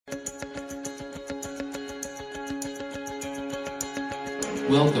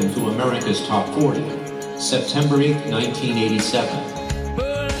Welcome to America's Top 40, September 8th, 1987.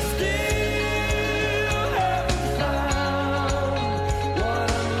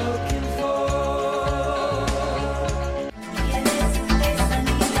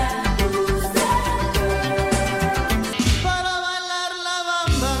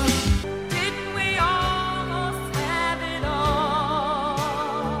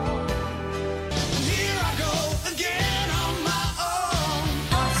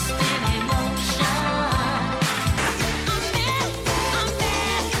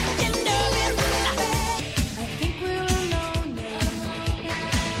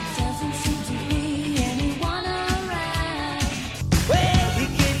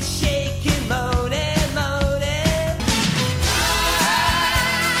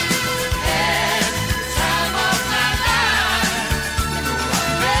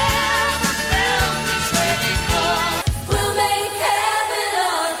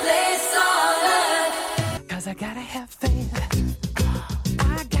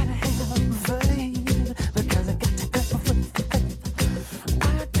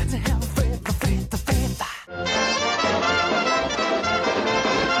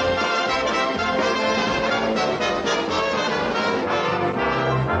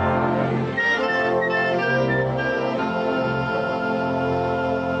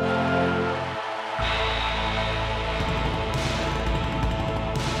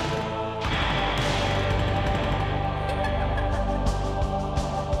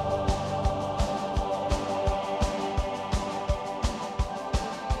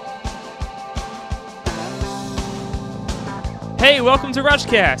 Hey, welcome to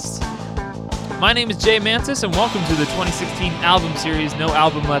Rushcast. My name is Jay Mantis, and welcome to the 2016 album series, No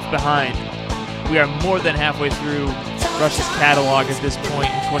Album Left Behind. We are more than halfway through Rush's catalog at this point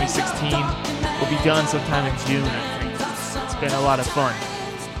in 2016. We'll be done sometime in June, I think. It's been a lot of fun,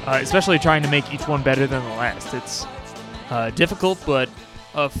 especially trying to make each one better than the last. It's difficult, but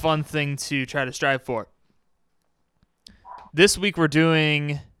a fun thing to try to strive for. This week we're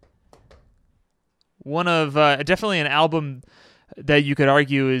doing one of definitely an album that you could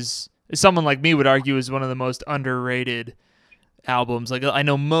argue is, someone like me would argue, is one of the most underrated albums. Like, I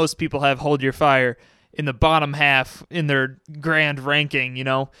know most people have Hold Your Fire in the bottom half in their grand ranking, you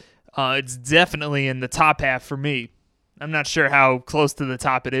know. It's definitely in the top half for me. I'm not sure how close to the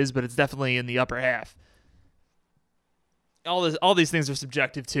top it is, but it's definitely in the upper half. All these things are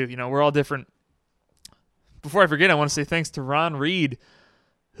subjective too, you know. We're all different. Before I forget, I want to say thanks to Ron Reed,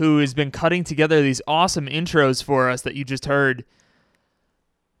 who has been cutting together these awesome intros for us that you just heard,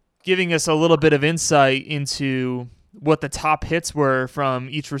 giving us a little bit of insight into what the top hits were from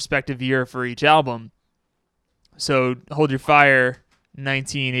each respective year for each album. So, Hold Your Fire,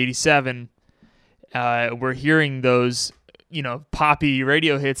 1987, we're hearing those, you know, poppy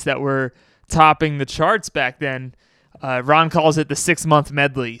radio hits that were topping the charts back then. Ron calls it the 6-month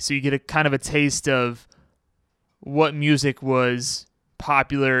medley, so you get a kind of a taste of what music was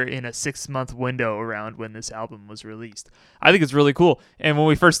popular in a 6-month window around when this album was released. I think it's really cool. And when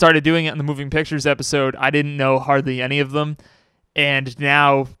we first started doing it in the Moving Pictures episode, I didn't know hardly any of them. And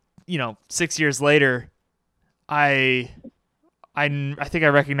now, you know, 6 years later, I think I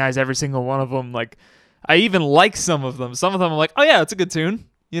recognize every single one of them. Like, I even like some of them. Some of them I'm like, oh yeah, it's a good tune,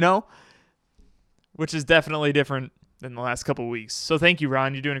 you know? Which is definitely different than the last couple of weeks. So thank you,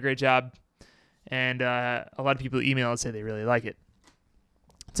 Ron. You're doing a great job. And a lot of people email and say they really like it.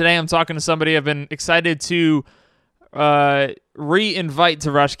 Today I'm talking to somebody I've been excited to re-invite to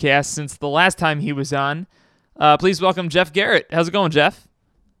Rushcast since the last time he was on. Please welcome Jeff Garrett. How's it going, Jeff?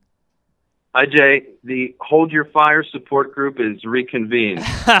 Hi, Jay. The Hold Your Fire support group is reconvened.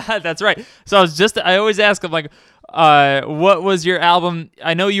 That's right. So I always ask him, like, what was your album?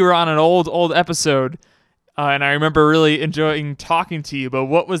 I know you were on an old episode, and I remember really enjoying talking to you, but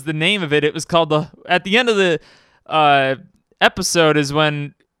what was the name of it? It was called at the end of the episode is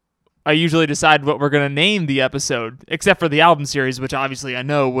when I usually decide what we're going to name the episode, except for the album series, which obviously I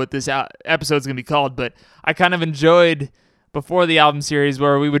know what this episode's going to be called, but I kind of enjoyed before the album series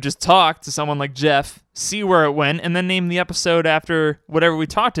where we would just talk to someone like Jeff, see where it went, and then name the episode after whatever we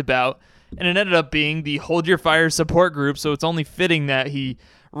talked about, and it ended up being the Hold Your Fire support group, so it's only fitting that he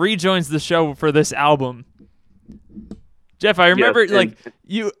rejoins the show for this album. Jeff, I remember,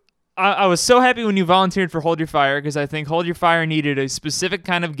 I was so happy when you volunteered for Hold Your Fire because I think Hold Your Fire needed a specific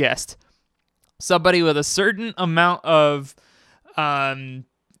kind of guest, somebody with a certain amount of,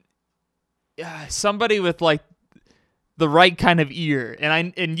 somebody with like the right kind of ear,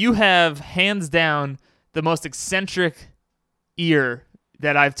 and you have hands down the most eccentric ear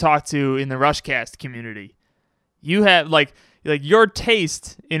that I've talked to in the Rushcast community. You have like your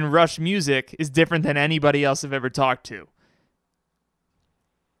taste in Rush music is different than anybody else I've ever talked to.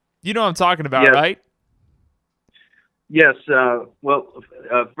 You know what I'm talking about, Yes. right? Yes.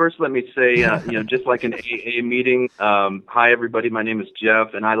 First let me say, just like an AA meeting, hi everybody, my name is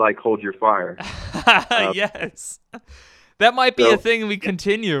Jeff, and I like Hold Your Fire. Yes. That might be so- a thing we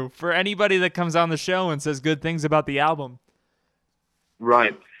continue for anybody that comes on the show and says good things about the album.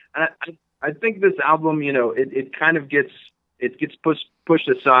 Right. And I think this album, it kind of gets pushed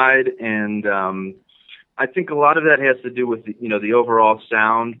aside, and I think a lot of that has to do with the overall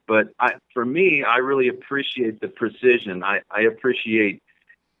sound. But for me, I really appreciate the precision. I appreciate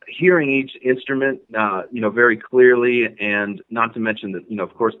hearing each instrument, very clearly, and not to mention that,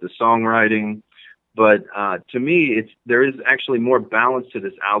 of course, the songwriting. But to me, there is actually more balance to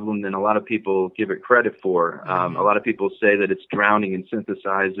this album than a lot of people give it credit for. A lot of people say that it's drowning in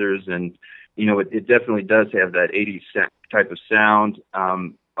synthesizers, and it definitely does have that 80s type of sound.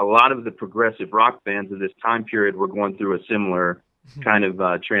 A lot of the progressive rock bands of this time period were going through a similar kind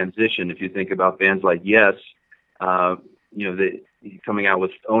of transition. If you think about bands like Yes, coming out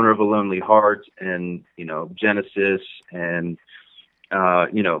with Owner of a Lonely Heart, and Genesis, and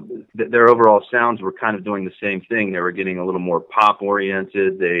their overall sounds were kind of doing the same thing. They were getting a little more pop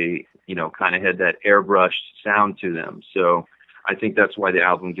oriented. They kind of had that airbrushed sound to them. So I think that's why the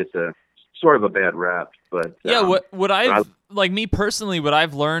album gets a sort of a bad rap. But yeah, what I've like, me personally, what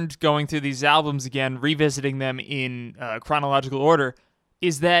I've learned going through these albums again, revisiting them in chronological order,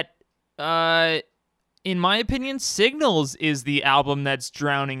 is that in my opinion, Signals is the album that's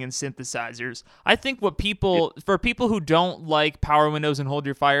drowning in synthesizers. I think for people who don't like Power Windows and Hold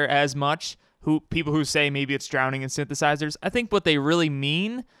Your Fire as much, people who say maybe it's drowning in synthesizers, I think what they really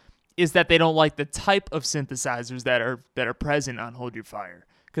mean is that they don't like the type of synthesizers that are present on Hold Your Fire,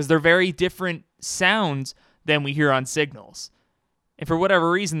 because they're very different sounds than we hear on Signals. And for whatever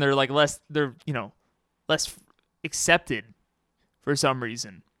reason, they're less accepted for some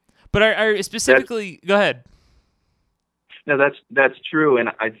reason. But I specifically, go ahead. No, that's true, and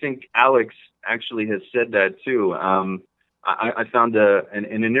I think Alex actually has said that too. I found an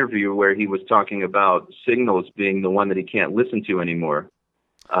interview where he was talking about Signals being the one that he can't listen to anymore.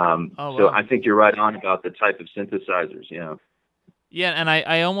 Wow. So I think you're right on about the type of synthesizers. Yeah, and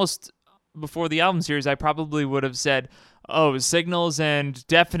I almost, before the album series, I probably would have said, Signals and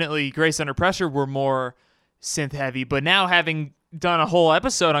definitely Grace Under Pressure were more synth heavy. But now, having done a whole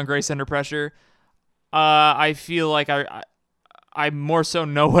episode on Grace Under Pressure, I feel like I more so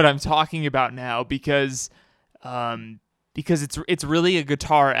know what I'm talking about now, because it's really a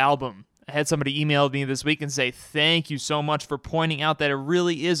guitar album. I had somebody email me this week and say, thank you so much for pointing out that it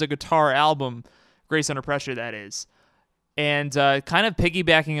really is a guitar album, Grace Under Pressure, that is. And kind of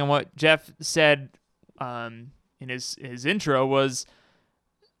piggybacking on what Jeff said in his intro, was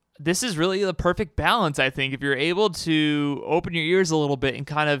this is really the perfect balance, I think. If you're able to open your ears a little bit and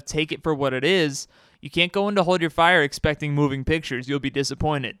kind of take it for what it is, you can't go into Hold Your Fire expecting moving pictures. You'll be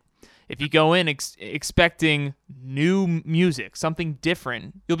disappointed. If you go in expecting new music, something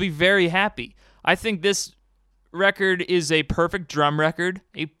different, you'll be very happy. I think this record is a perfect drum record,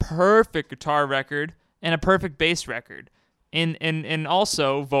 a perfect guitar record, and a perfect bass record. And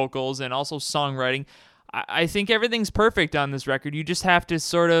also vocals and also songwriting. I think everything's perfect on this record. You just have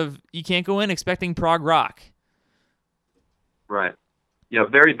to you can't go in expecting prog rock. Right. Yeah,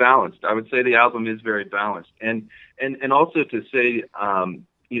 very balanced. I would say the album is very balanced. And also to say,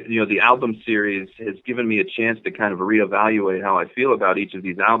 the album series has given me a chance to kind of reevaluate how I feel about each of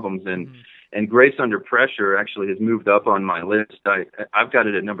these albums. And Grace Under Pressure actually has moved up on my list. I've got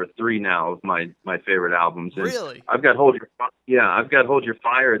it at number 3 now of my favorite albums. And Really? I've got Hold Your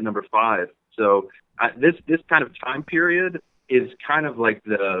Fire at number 5. So this kind of time period is kind of like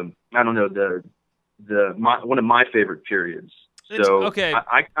one of my favorite periods. So okay.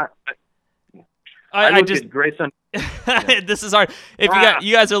 I look at Grace Under. This is hard. If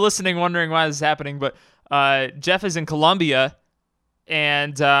you guys are listening, wondering why this is happening, but Jeff is in Colombia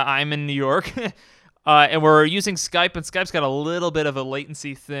and I'm in New York, and we're using Skype, and Skype's got a little bit of a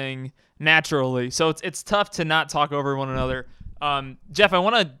latency thing naturally, so it's tough to not talk over one another. Jeff, I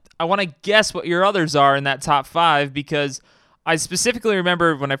want to guess what your others are in that top 5, because I specifically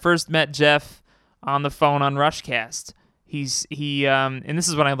remember when I first met Jeff on the phone on Rushcast. And this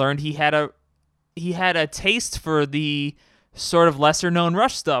is when I learned he had a taste for the sort of lesser known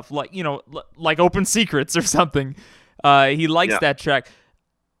Rush stuff, like Open Secrets or something. He likes that track,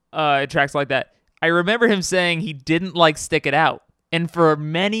 tracks like that. I remember him saying he didn't like Stick It Out, and for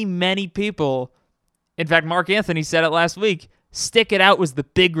many, many people, in fact, Mark Anthony said it last week, Stick It Out was the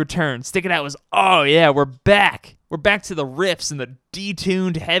big return. Stick It Out was, oh yeah, we're back. we're back to the riffs and the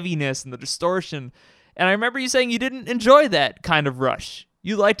detuned heaviness and the distortion. And I remember you saying you didn't enjoy that kind of Rush.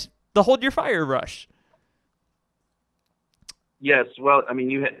 You liked the Hold Your Fire Rush. Yes, well, I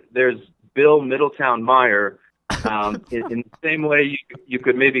mean, there's Bill Middletown Meyer. In the same way, you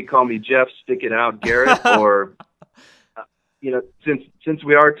could maybe call me Jeff Stick It Out Garrett, or since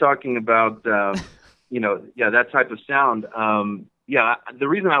we are talking about that type of sound. The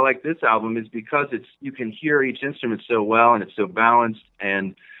reason I like this album is because you can hear each instrument so well, and it's so balanced.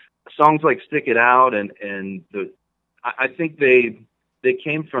 And songs like Stick It Out I think they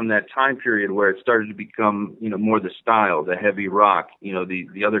came from that time period where it started to become, more the style, the heavy rock,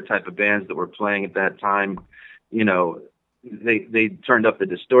 the other type of bands that were playing at that time, they turned up the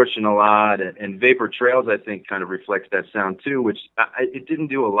distortion a lot, and Vapor Trails, I think, kind of reflects that sound too, which it didn't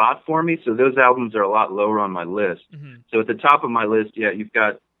do a lot for me. So those albums are a lot lower on my list. Mm-hmm. So at the top of my list, you've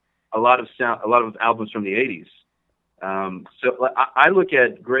got a lot of albums from the 80s. So I look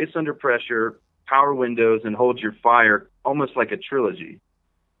at Grace Under Pressure, Power Windows, and Hold Your Fire almost like a trilogy.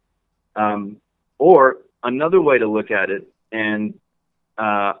 Or another way to look at it, and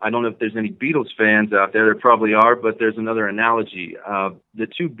I don't know if there's any Beatles fans out there. There probably are, but there's another analogy. The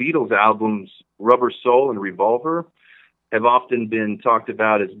two Beatles albums, Rubber Soul and Revolver, have often been talked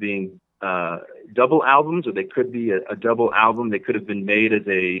about as being double albums, or they could be a double album. They could have been made as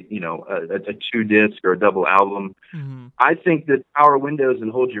a 2-disc or a double album. Mm-hmm. I think that Power Windows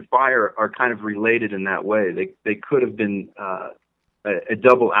and Hold Your Fire are kind of related in that way. They could have been a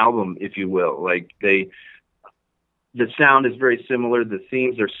double album, if you will. Like the sound is very similar. The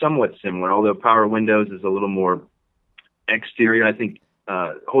themes are somewhat similar, although Power Windows is a little more exterior. I think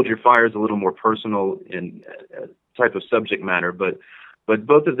Hold Your Fire is a little more personal in type of subject matter, but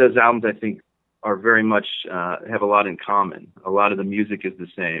both of those albums, I think, are very much have a lot in common. A lot of the music is the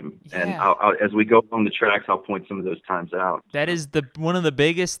same, and as we go on the tracks, I'll point some of those times out. That is one of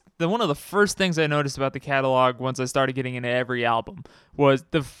the first things I noticed about the catalog once I started getting into every album was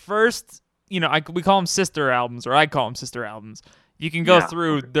the first. We call them sister albums, or I call them sister albums. You can go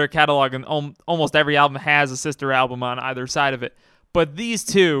through their catalog, and almost every album has a sister album on either side of it. But these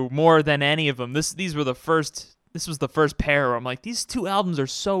two, more than any of them, this was the first pair where I'm like, these two albums are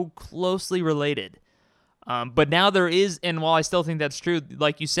so closely related. But now there is, and while I still think that's true,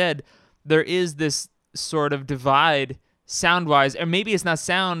 like you said, there is this sort of divide sound-wise, or maybe it's not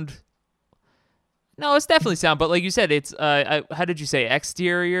sound. No, it's definitely sound, but like you said, it's, how did you say,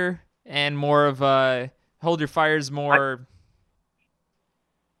 exterior? And more of Hold Your Fire's more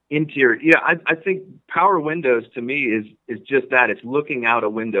interior. Yeah, I think Power Windows to me is just that. It's looking out a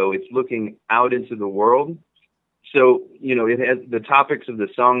window. It's looking out into the world. So it has, the topics of the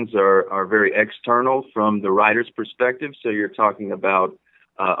songs are very external from the writer's perspective. So you're talking about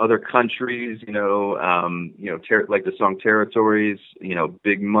other countries, like the song Territories,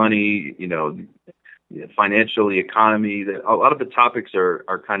 big money, financially, economy. A lot of the topics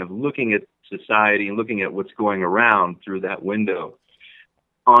are kind of looking at society and looking at what's going around through that window.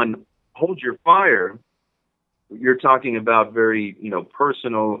 On Hold Your Fire, you're talking about very,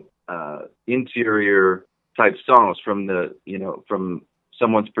 personal, interior type songs from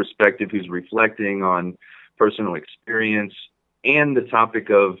someone's perspective who's reflecting on personal experience and the topic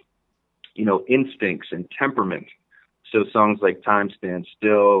of, instincts and temperament. So songs like Time Stands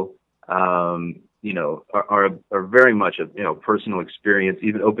Still, are very much a personal experience.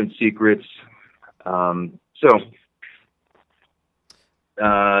 Even Open Secrets.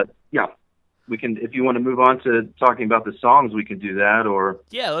 We can, if you want to move on to talking about the songs, we can do that. Or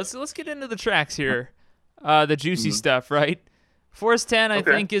let's get into the tracks here. The juicy stuff, right? Forest 10, I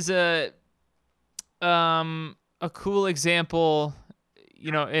think, is a cool example,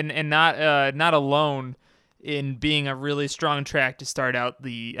 and not alone in being a really strong track to start out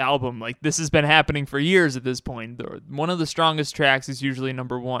the album. Like, this has been happening for years at this point. One of the strongest tracks is usually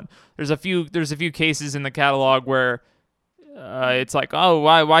number one. There's a few cases in the catalog where it's like, oh,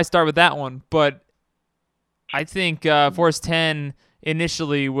 why start with that one? But I think Forest 10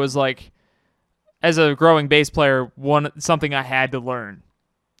 initially was like, as a growing bass player, something I had to learn,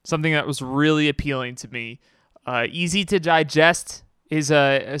 something that was really appealing to me. Easy to digest is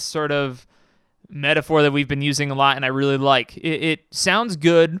a sort of metaphor that we've been using a lot, and I really like. It sounds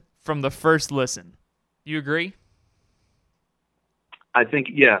good from the first listen. You agree? I think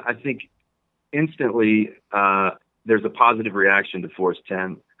instantly there's a positive reaction to Forest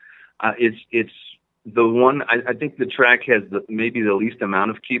 10. It's the one, I think the track has maybe the least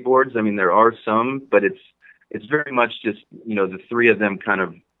amount of keyboards. I mean, there are some, but it's very much just, the three of them kind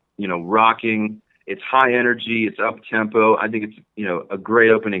of, rocking. It's high energy. It's up tempo. I think it's, a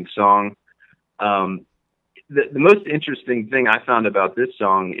great opening song. the most interesting thing I found about this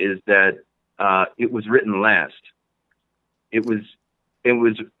song is that it was written last. It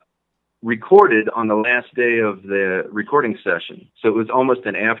was recorded on the last day of the recording session, so it was almost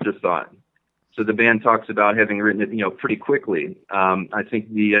an afterthought. So the band talks about having written it, pretty quickly. I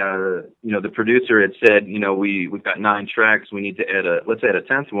think the producer had said, we've got 9 tracks, we need to let's add a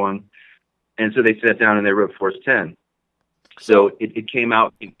 10th one, and so they sat down and they wrote Force 10. So it came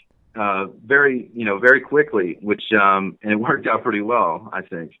out very quickly, which and it worked out pretty well, I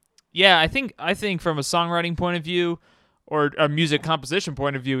think. Yeah, I think from a songwriting point of view, or a music composition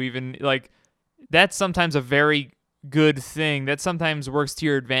point of view, even, like, that's sometimes a very good thing. That sometimes works to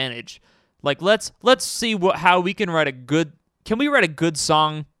your advantage. Like, let's see how we can write a good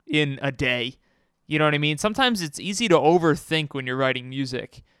song in a day? You know what I mean? Sometimes it's easy to overthink when you're writing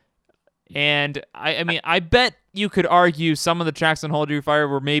music. And I bet you could argue some of the tracks on Hold Your Fire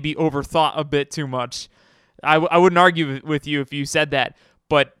were maybe overthought a bit too much. I wouldn't argue with you if you said that,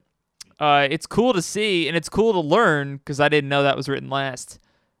 but it's cool to see, and it's cool to learn, because I didn't know that was written last.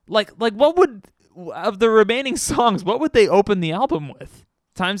 Like what would, of the remaining songs, what would they open the album with?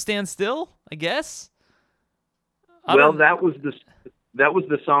 Time Stand Still, I guess? Well, that was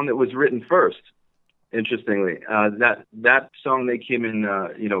the song that was written first, interestingly. That song, they came in,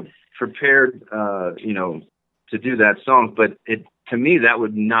 prepared, to do that song, but to me, that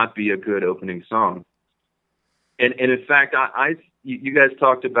would not be a good opening song. And in fact, you guys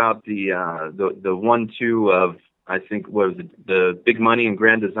talked about the 1-2 of, I think, was the Big Money and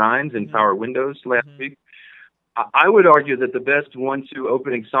Grand Designs and Power Windows last week. I would argue that the best 1-2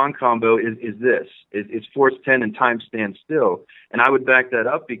 opening song combo is this. It's Force 10 and Time Stand Still. And I would back that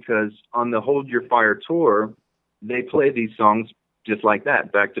up because on the Hold Your Fire tour, they play these songs just like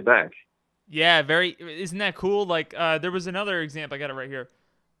that, back to back. Yeah, isn't that cool? Like, there was another example, I got it right here.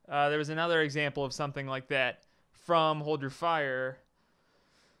 There was another example of something like that from Hold Your Fire.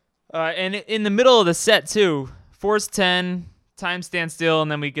 And in the middle of the set, too, Force 10, Time Stand Still,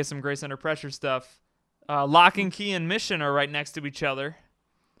 and then we get some Grace Under Pressure stuff. Lock and Key and Mission are right next to each other.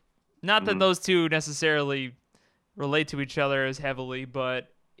 Not that those two necessarily relate to each other as heavily,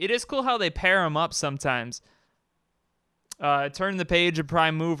 but it is cool how they pair them up sometimes. Turn the Page and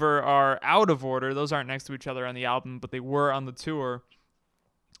Prime Mover are out of order. Those aren't next to each other on the album, but they were on the tour.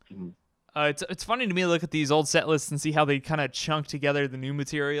 It's funny to me to look at these old set lists and see how they kind of chunk together the new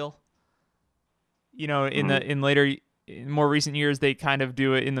material. In more recent years, they kind of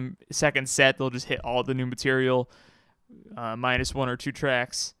do it in the second set. They'll just hit all the new material, minus 1 or 2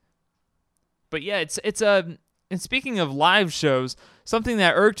 tracks. But yeah, and speaking of live shows, something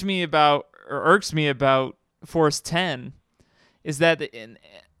that irks me about Force 10 is that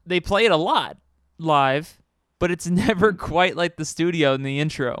they play it a lot live, but it's never quite like the studio in the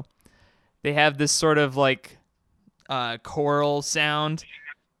intro. They have this sort of like choral sound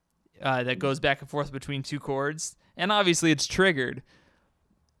that goes back and forth between 2 chords. And obviously it's triggered.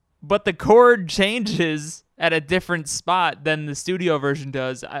 But the chord changes at a different spot than the studio version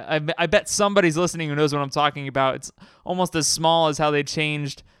does. I bet somebody's listening who knows what I'm talking about. It's almost as small as how they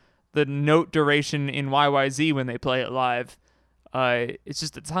changed the note duration in YYZ when they play it live. It's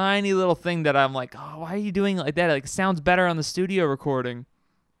just a tiny little thing that I'm like, oh, why are you doing it like that? It sounds better on the studio recording.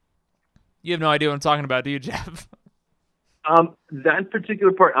 You have no idea what I'm talking about, do you, Jeff? That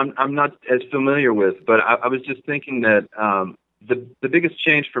particular part I'm not as familiar with, but I was just thinking that the biggest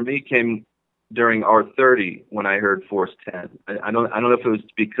change for me came during R30 when I heard Force 10. I don't know if it was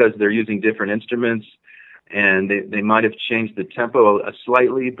because they're using different instruments and they might have changed the tempo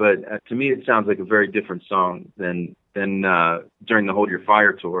slightly, but to me it sounds like a very different song than during the Hold Your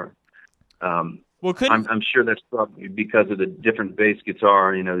Fire tour. Well, I'm sure that's probably because of the different bass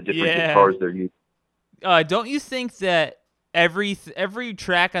guitar, the different guitars they're using. Don't you think that every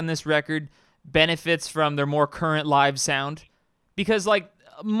track on this record benefits from their more current live sound? Because like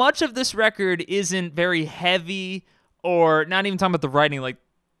much of this record isn't very heavy, or not even talking about the writing, like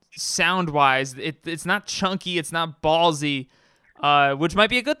sound wise, it's not chunky, it's not ballsy, which might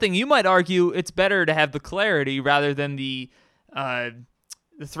be a good thing. You might argue it's better to have the clarity rather than the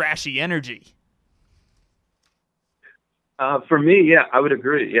thrashy energy. For me, yeah, I would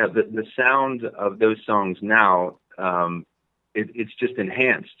agree. Yeah, the sound of those songs now, it's just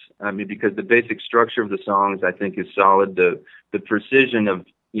enhanced. I mean, because the basic structure of the songs, I think, is solid. The precision of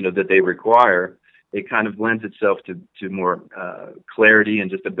that they require, it kind of lends itself to more clarity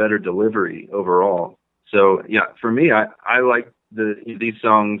and just a better delivery overall. So yeah, for me, I like these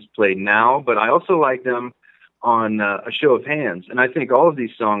songs played now, but I also like them on A Show of Hands, and I think all of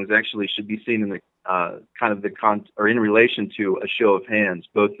these songs actually should be seen in the in relation to A Show of Hands,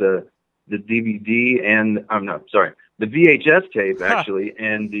 both the DVD and I'm no sorry, the VHS tape actually,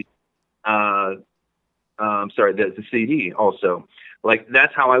 and the the CD also. Like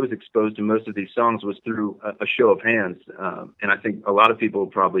that's how I was exposed to most of these songs, was through a show of hands, and I think a lot of people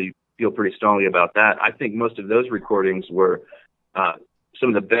probably feel pretty strongly about that. I think most of those recordings were some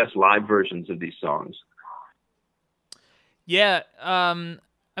of the best live versions of these songs. Yeah,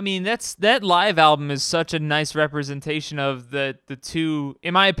 I mean that live album is such a nice representation of the two,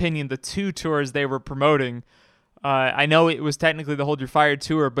 in my opinion, the two tours they were promoting. I know it was technically the Hold Your Fire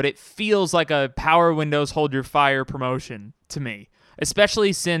tour, but it feels like a Power Windows Hold Your Fire promotion to me,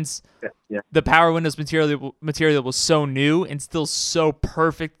 especially since the Power Windows material was so new and still so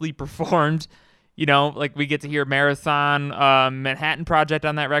perfectly performed. You know, like we get to hear Marathon, Manhattan Project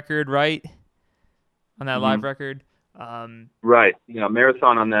on that record, right? On that live record. Right.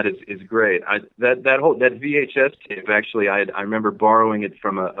 Marathon on that is great. That VHS tape, actually, I remember borrowing it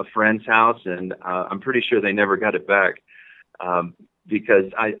from a friend's house, and I'm pretty sure they never got it back,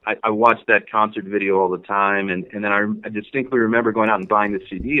 because I watched that concert video all the time, and then I distinctly remember going out and buying the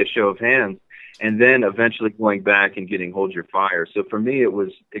CD, A Show of Hands, and then eventually going back and getting Hold Your Fire. So for me, it was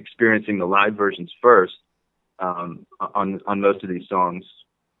experiencing the live versions first on most of these songs.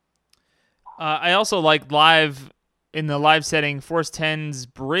 I also like live. In the live setting, Force 10's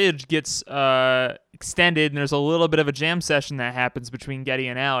bridge gets extended, and there's a little bit of a jam session that happens between Geddy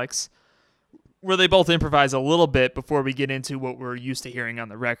and Alex, where they both improvise a little bit before we get into what we're used to hearing on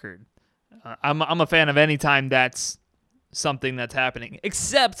the record. I'm a fan of any time that's something that's happening,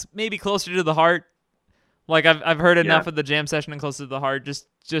 except maybe Closer to the Heart. Like I've heard enough of the jam session and Closer to the Heart.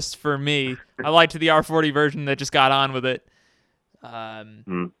 Just for me, I liked the R40 version that just got on with it.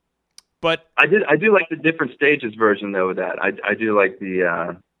 But I do like the Different Stages version though of that. I do like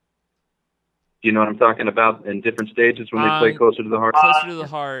the you know what I'm talking about, in Different Stages when they play Closer to the Heart? Closer to the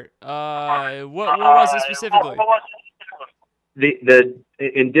Heart. What was it specifically? The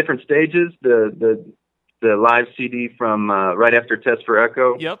in Different Stages, the live CD from right after Test for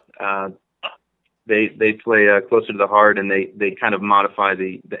Echo. Yep. They play Closer to the Heart, and they kind of modify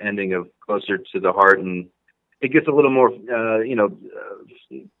the ending of Closer to the Heart, and it gets a little more,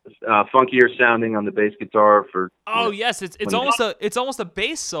 funkier sounding on the bass guitar. Yes, it's almost a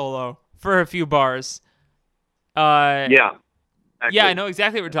bass solo for a few bars. Yeah, I know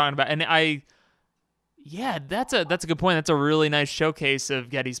exactly what we're talking about, and that's a good point. That's a really nice showcase of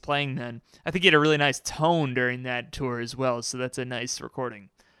Geddy's playing. Then I think he had a really nice tone during that tour as well, so that's a nice recording.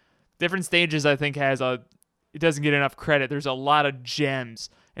 Different Stages, I think, it doesn't get enough credit. There's a lot of gems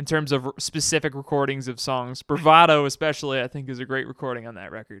in terms of specific recordings of songs. Bravado, especially, I think, is a great recording on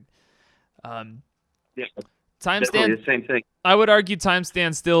that record. Time Stand, the same thing. I would argue Time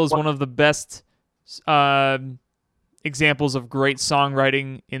Stand Still is one of the best examples of great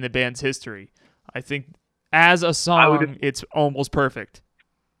songwriting in the band's history. I think as a song, it's almost perfect.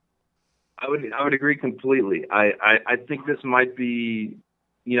 I would agree completely. I think this might be,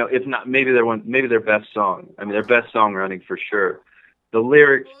 if not, maybe their best song. I mean, their best songwriting for sure. The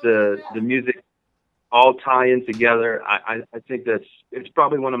lyrics, the music, all tie in together. I think it's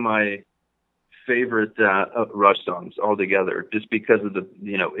probably one of my favorite Rush songs altogether, just because of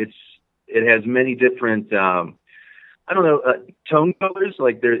it has many different tone colors.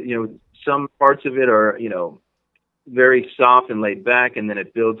 Like some parts of it are very soft and laid back, and then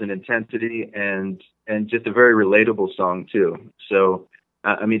it builds in intensity, and just a very relatable song too. So.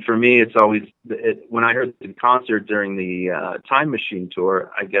 I mean, for me, it's always when I heard the concert during the Time Machine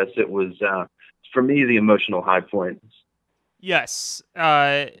tour, I guess it was, for me, the emotional high point. Yes.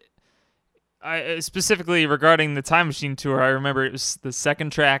 I specifically regarding the Time Machine tour, I remember it was the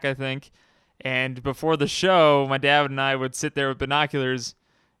second track, I think, and before the show, my dad and I would sit there with binoculars,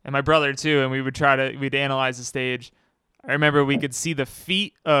 and my brother too, and we'd analyze the stage. I remember we could see the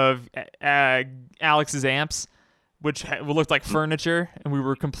feet of Alex's amps, which looked like furniture, and we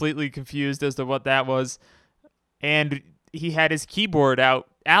were completely confused as to what that was. And he had his keyboard out.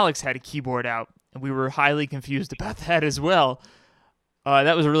 Alex had a keyboard out, and we were highly confused about that as well.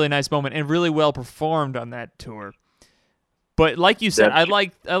 That was a really nice moment and really well performed on that tour. But like you said, I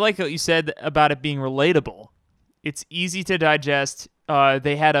like what you said about it being relatable. It's easy to digest.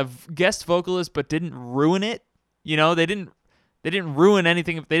 They had a guest vocalist, but didn't ruin it. They didn't ruin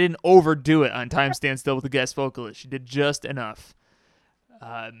anything. They didn't overdo it on Time Stand Still with the guest vocalist. She did just enough.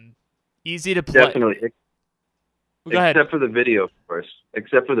 Easy to play. Definitely. Go ahead. Except for the video, of course.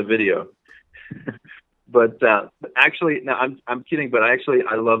 Except for the video. But actually, no, I'm kidding. But I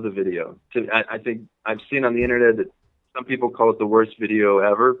love the video. I think I've seen on the internet that some people call it the worst video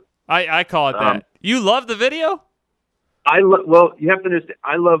ever. I call it that. You love the video? Well, you have to understand.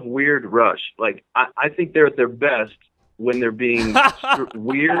 I love weird Rush. Like I think they're at their best when they're being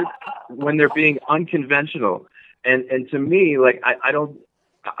weird, when they're being unconventional. And to me, like I don't.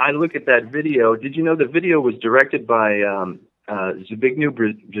 I look at that video. Did you know the video was directed by Zbigniew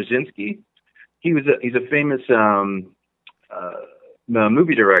Brzezinski? He's a famous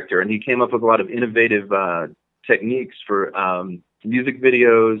movie director, and he came up with a lot of innovative techniques for music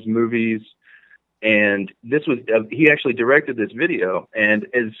videos, movies. And this was he actually directed this video, and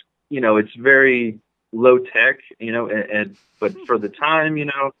as you know, it's very low tech, you know, but for the time, you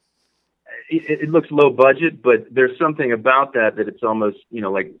know, it looks low budget, but there's something about that it's almost, you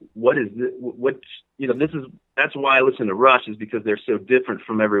know, like what is this, what, you know, that's why I listen to Rush, is because they're so different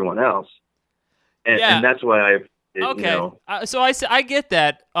from everyone else, and that's why you know. So I get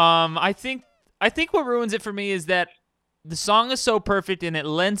that. I think what ruins it for me is that the song is so perfect and it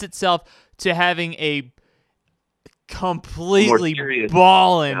lends itself to having a completely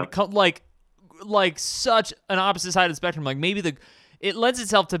ballin', like such an opposite side of the spectrum. Like maybe it lends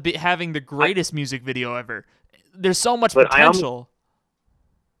itself to having the greatest music video ever. There's so much potential.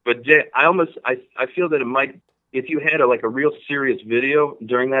 But Jay, I feel that it might, if you had a real serious video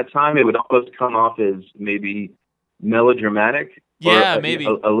during that time, it would almost come off as maybe melodramatic. Yeah, maybe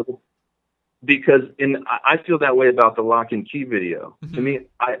a little. Because I feel that way about the Lock and Key video. Mm-hmm. To me,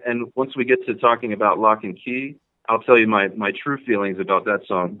 and once we get to talking about Lock and Key, I'll tell you my true feelings about that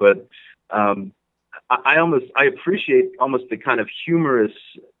song. But I appreciate almost the kind of humorous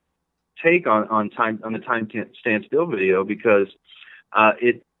take on the Time Stand Still video, because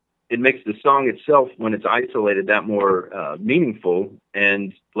it makes the song itself, when it's isolated, that more meaningful.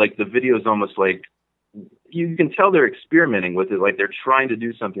 And like the video is almost like, you can tell they're experimenting with it, like they're trying to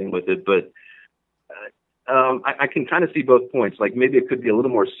do something with it. But I can kind of see both points. Like maybe it could be a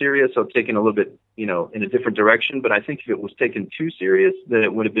little more serious, or taken a little bit, you know, in a different direction. But I think if it was taken too serious, then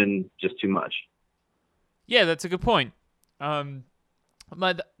it would have been just too much. Yeah, that's a good point.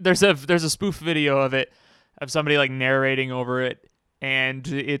 There's a spoof video of it, of somebody like narrating over it, and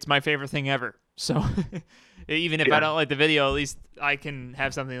it's my favorite thing ever. So even if I don't like the video, at least I can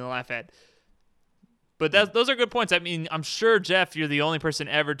have something to laugh at. But those are good points. I mean, I'm sure, Jeff, you're the only person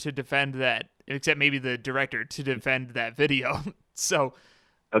ever to defend that, except maybe the director, to defend that video. So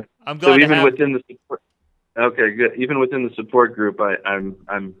I'm glad. So even within the support, okay, good. Even within the support group, I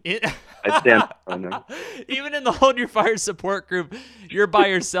stand on that. Even in the Hold Your Fire support group, you're by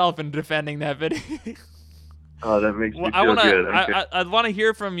yourself in defending that video. Oh, that makes me feel good. Okay. I want to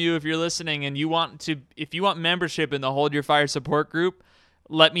hear from you if you're listening, and if you want membership in the Hold Your Fire support group,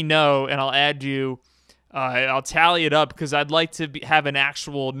 let me know and I'll add you. I'll tally it up, because I'd like to have an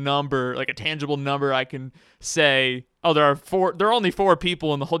actual number, like a tangible number I can say, oh, there are only 4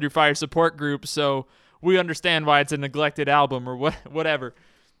 people in the Hold Your Fire support group, so we understand why it's a neglected album, or whatever.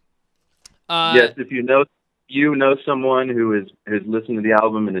 Yes, if you know someone who has listened to the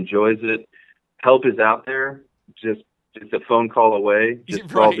album and enjoys it, help is out there. Just a phone call away. Just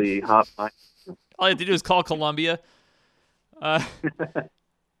call the hotline. All you have to do is call Columbia.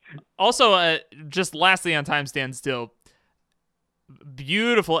 Also, just lastly on Time Stand Still,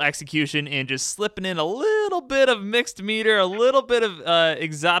 beautiful execution in just slipping in a little bit of mixed meter, a little bit of an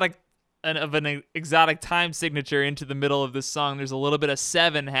exotic time signature into the middle of this song. There's a little bit of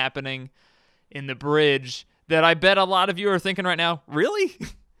 7 happening in the bridge that I bet a lot of you are thinking right now, really?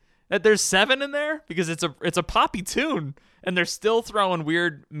 That there's 7 in there? Because it's a poppy tune, and they're still throwing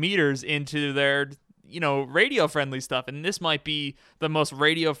weird meters into their, you know, radio-friendly stuff, and this might be the most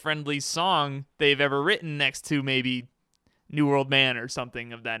radio-friendly song they've ever written, next to maybe New World Man or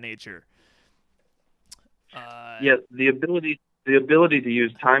something of that nature. Yeah, the ability to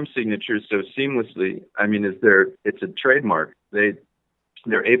use time signatures so seamlessly, I mean, it's a trademark.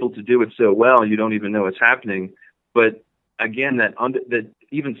 They're able to do it so well, you don't even know it's happening. But again, that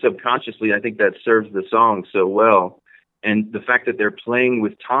even subconsciously, I think that serves the song so well. And the fact that they're playing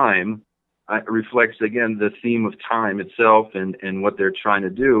with time reflects, again, the theme of time itself and what they're trying to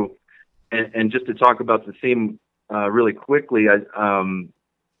do. And just to talk about the theme really quickly, I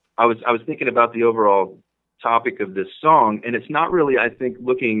was thinking about the overall topic of this song, and it's not really, I think,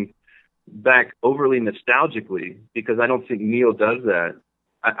 looking back overly nostalgically, because I don't think Neil does that.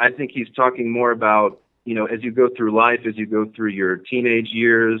 I think he's talking more about, you know, as you go through life, as you go through your teenage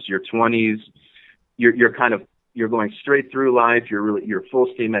years, your 20s, you're going straight through life. You're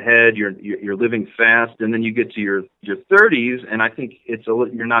full steam ahead. You're living fast, and then you get to your 30s, and I think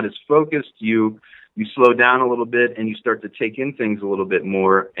you're not as focused. You slow down a little bit, and you start to take in things a little bit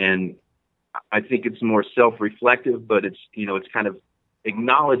more. And I think it's more self-reflective, but it's kind of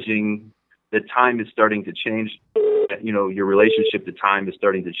acknowledging that time is starting to change. that, your relationship to time is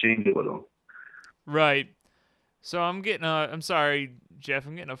starting to change a little. Right. So I'm sorry, Jeff,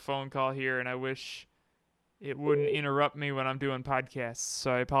 I'm getting a phone call here, and I wish it wouldn't interrupt me when I'm doing podcasts,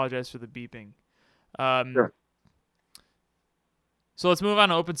 so I apologize for the beeping. Sure. So let's move on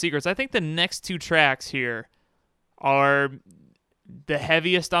to Open Secrets. I think the next two tracks here are the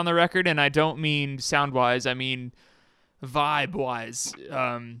heaviest on the record, and I don't mean sound-wise, I mean vibe-wise.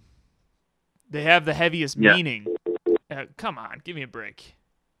 They have the heaviest meaning. Come on, give me a break.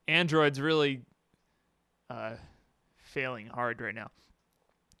 Android's really failing hard right now.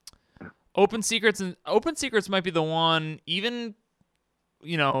 Open Secrets might be the one, even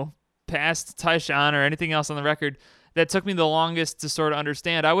past Tyshawn or anything else on the record, that took me the longest to sort of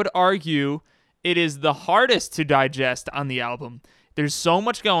understand. I would argue it is the hardest to digest on the album. There's so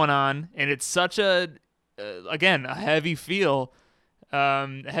much going on, and it's such a heavy feel,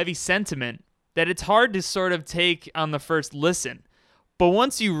 a heavy sentiment, that it's hard to sort of take on the first listen. But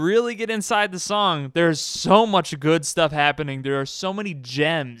once you really get inside the song, there's so much good stuff happening. There are so many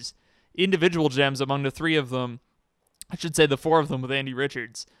gems, individual gems among the three of them. I should say the four of them with Andy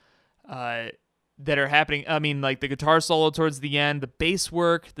Richards, that are happening. I mean, like the guitar solo towards the end, the bass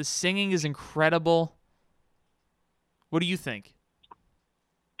work, the singing is incredible. What do you think?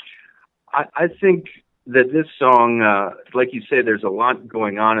 I think that this song, like you say, there's a lot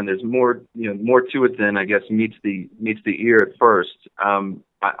going on, and there's more to it than I guess meets the ear at first.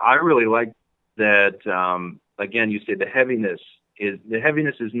 I really like that. Again, you say the heaviness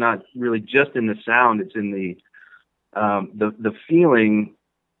is not really just in the sound; it's in the feeling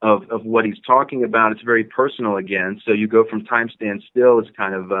of what he's talking about. It's very personal again. So you go from Time Stands Still as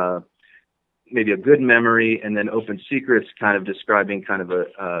kind of maybe a good memory, and then Open Secrets kind of describing kind of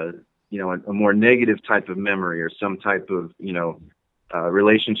a more negative type of memory or some type of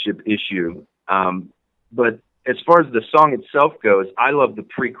relationship issue. But as far as the song itself goes, I love the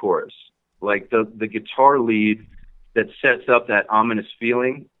pre-chorus, like the guitar lead that sets up that ominous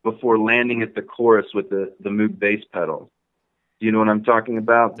feeling before landing at the chorus with the Moog bass pedal. Do you know what I'm talking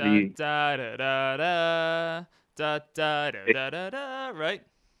about? Da, da, da, da, da, da, da, da, da, da, right?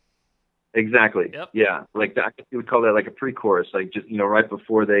 Exactly. Yep. Yeah. Like that, you would call that like a pre-chorus, like just, right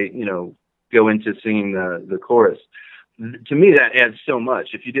before they, go into singing the chorus. To me, that adds so much.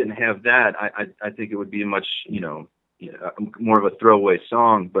 If you didn't have that, I think it would be a much, more of a throwaway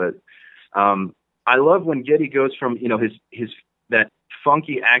song. But I love when Geddy goes from, his that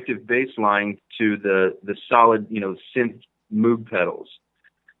funky active bass line to the solid, synth Moog pedals.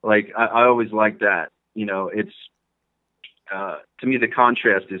 Like I always like that. It's to me the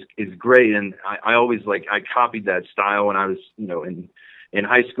contrast is great, and I always I copied that style when I was in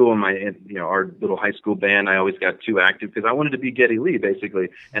high school. In our little high school band, I always got too active because I wanted to be Geddy Lee basically,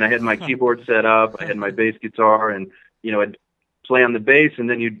 and I had my keyboard set up, I had my bass guitar, and I'd play on the bass, and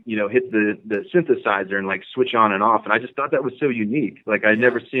then you'd hit the synthesizer and switch on and off, and I just thought that was so unique. Like I'd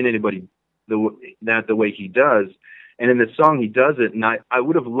never seen anybody the way he does. And in the song, he does it, and I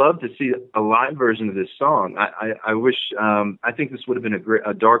would have loved to see a live version of this song. I wish, I think this would have been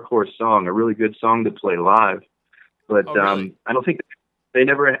a dark horse song, a really good song to play live. But really? I don't think they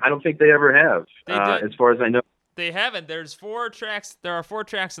ever have, as far as I know. They haven't. There's 4 tracks. There are 4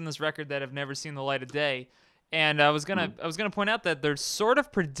 tracks in this record that have never seen the light of day. And I was gonna point out that they're sort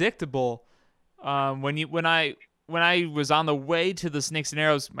of predictable. When I was on the way to the Snakes and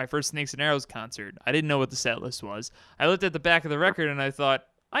Arrows, my first Snakes and Arrows concert, I didn't know what the set list was. I looked at the back of the record and I thought,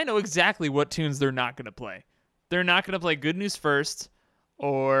 I know exactly what tunes they're not going to play. They're not going to play Good News First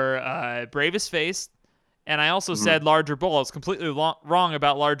or Bravest Face. And I also said Larger Bull. I was completely wrong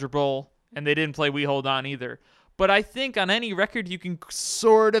about Larger Bull, and they didn't play We Hold On either. But I think on any record you can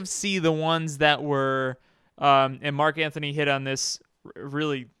sort of see the ones that were, and Mark Anthony hit on this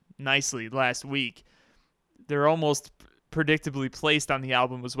really nicely last week, they're almost predictably placed on the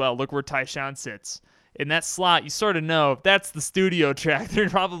album as well. Look where Tyshawn sits. In that slot, you sort of know if that's the studio track, they're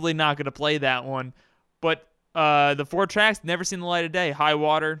probably not going to play that one. But the 4 tracks, never seen the light of day. High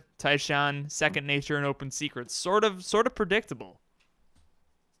Water, Tyshawn, Second Nature, and Open Secrets. Sort of predictable.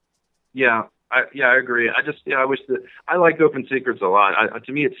 Yeah, I agree. I wish I like Open Secrets a lot.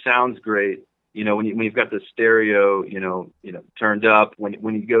 To me, it sounds great. When you've got the stereo, turned up.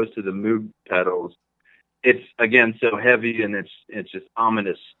 When he goes to the Moog pedals, it's again so heavy and it's just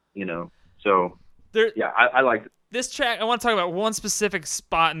ominous, So I like it. This track. I want to talk about one specific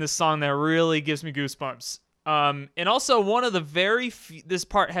spot in this song that really gives me goosebumps. And also one of the very few, this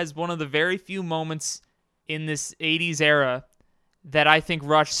part has one of the very few moments in this 80s era that I think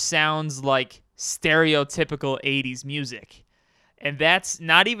Rush sounds like stereotypical 80s music. And that's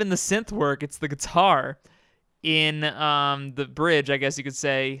not even the synth work, it's the guitar. in the bridge, I guess you could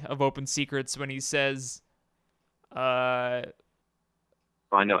say, of Open Secrets when he says, I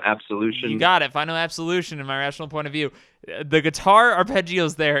know absolution. you got it. Find no absolution in my rational point of view. The guitar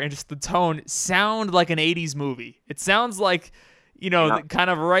arpeggios there and just the tone sound like an 80s movie. It sounds like, kind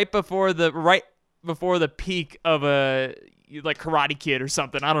of right before the peak of a like Karate Kid or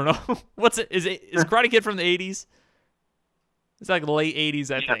something. I don't know. Is Karate Kid from the 80s? It's like late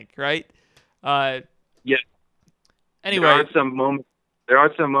 80s, I think, right? Yeah. Anyway, there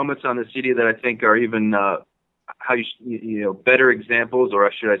are some moments on the CD that I think are even better examples,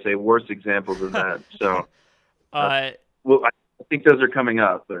 or should I say worse examples of that. So I think those are coming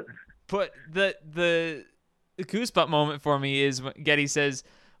up, but the goosebump moment for me is when Geddy says,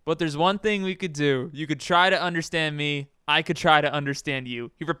 "But there's one thing we could do. You could try to understand me. I could try to understand you."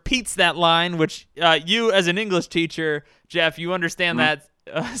 He repeats that line, which you, as an English teacher, Jeff, you understand that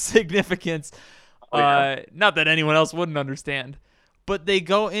significance. Not that anyone else wouldn't understand. But they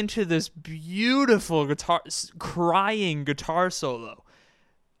go into this beautiful crying guitar solo.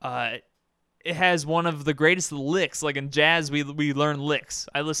 It has one of the greatest licks. Like in jazz, we learn licks.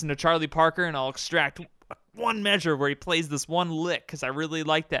 I listen to Charlie Parker, and I'll extract one measure where he plays this one lick because I really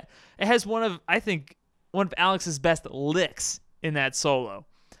like that. It has one of Alex's best licks in that solo.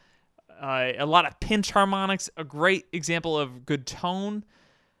 A lot of pinch harmonics, a great example of good tone.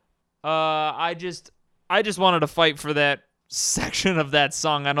 I just wanted to fight for that section of that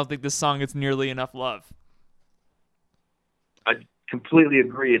song. I don't think this song gets nearly enough love. I completely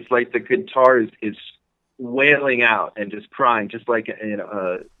agree. It's like the guitar is wailing out and just crying, just like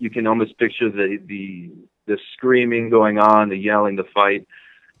you can almost picture the screaming going on, the yelling, the fight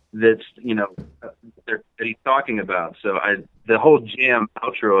that he's talking about. So the whole jam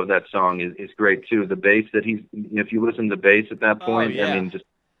outro of that song is great too. The bass that if you listen to the bass at that point,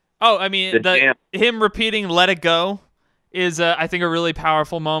 him repeating "Let It Go" is I think a really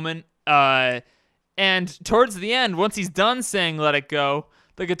powerful moment. And towards the end, once he's done saying "Let It Go,"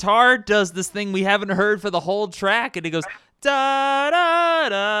 the guitar does this thing we haven't heard for the whole track, and it goes da da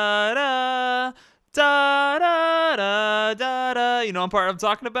da da da da da da da. You know what part I'm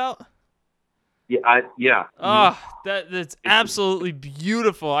talking about? Yeah. That's absolutely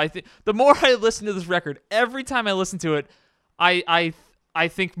beautiful. I think the more I listen to this record, every time I listen to it, I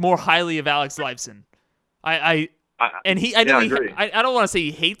think more highly of Alex Lifeson. I don't want to say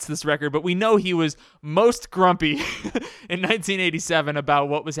he hates this record, but we know he was most grumpy in 1987 about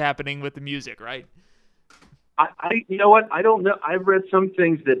what was happening with the music, right? You know what? I don't know. I've read some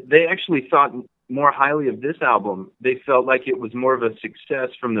things that they actually thought more highly of this album. They felt like it was more of a success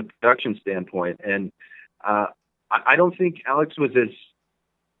from the production standpoint. And I don't think Alex was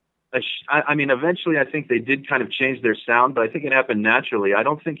eventually I think they did kind of change their sound, but I think it happened naturally. I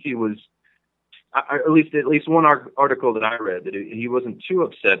don't think he was, at least one article that I read, that he wasn't too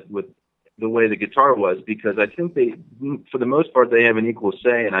upset with the way the guitar was, because I think for the most part, they have an equal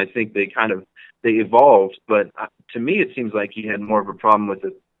say, and I think they evolved. But to me, it seems like he had more of a problem with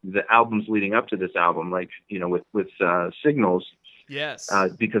the albums leading up to this album, like with Signals. Yes.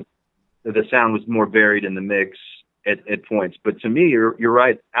 Because the sound was more varied in the mix at points. But to me, you're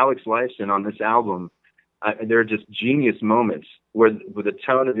right. Alex Lifeson on this album, there are just genius moments where with the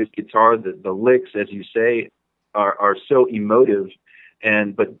tone of his guitar, the licks, as you say, are so emotive,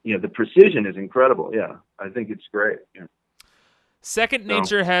 but the precision is incredible. Yeah, I think it's great. Yeah. Second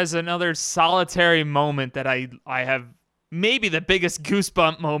Nature has another solitary moment that I have maybe the biggest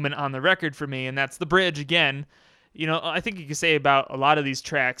goosebump moment on the record for me, and that's the bridge again. I think you could say about a lot of these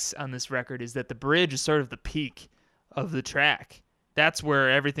tracks on this record is that the bridge is sort of the peak of the track. That's where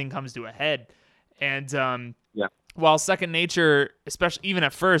everything comes to a head. And while Second Nature, especially even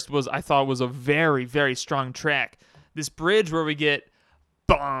at first, I thought was a very, very strong track, this bridge where we get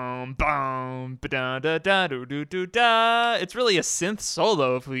boom, boom, da da da do do do da. It's really a synth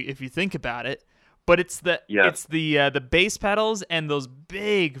solo if you think about it. But it's the bass pedals and those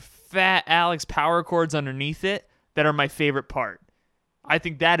big fat Alex power chords underneath it that are my favorite part. I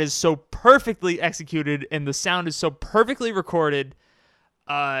think that is so perfectly executed and the sound is so perfectly recorded.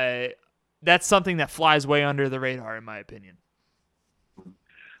 That's something that flies way under the radar, in my opinion.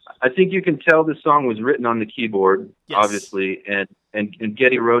 I think you can tell the song was written on the keyboard, yes, obviously, and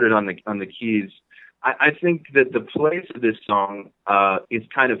Geddy wrote it on the keys. I think that the place of this song is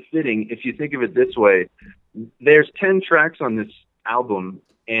kind of fitting. If you think of it this way, there's 10 tracks on this album,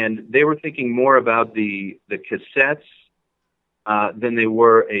 and they were thinking more about the cassettes than they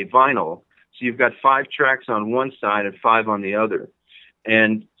were a vinyl. So you've got 5 tracks on one side and 5 on the other.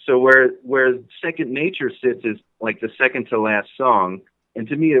 And so where Second Nature sits is like the second to last song, And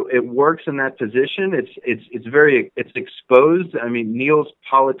to me, it works in that position. It's exposed. I mean, Neil's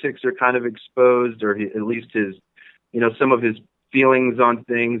politics are kind of exposed, or at least his, some of his feelings on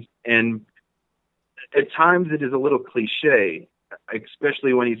things. And at times it is a little cliche,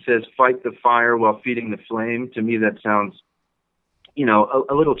 especially when he says, "Fight the fire while feeding the flame." To me, that sounds,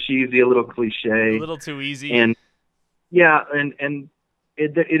 a little cheesy, a little cliche, A little too easy. And yeah, and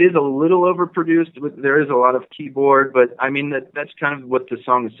it is a little overproduced. There is a lot of keyboard, but I mean that's kind of what the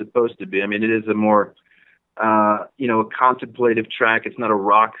song is supposed to be. I mean, it is a more a contemplative track. It's not a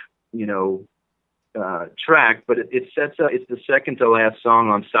rock track, but it sets up. It's the second to last song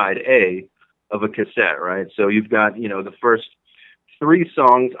on side A of a cassette, right? So you've got the first three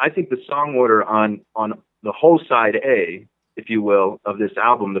songs. I think the song order on the whole side A, if you will, of this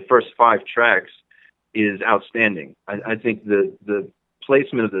album, the first 5 tracks is outstanding. I think the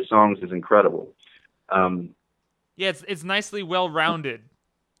placement of the songs is incredible. Yeah, it's nicely well-rounded,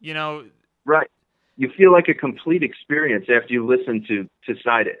 Right. You feel like a complete experience after you listen to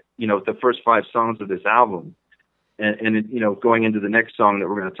side it, the first 5 songs of this album, and going into the next song that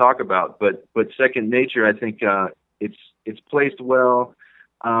we're going to talk about. But Second Nature, I think it's placed well.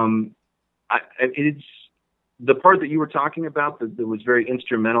 It's the part that you were talking about that was very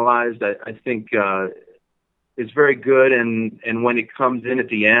instrumentalized. I think is very good, and when it comes in at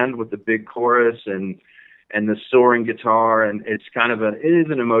the end with the big chorus and the soaring guitar, and it's kind of it is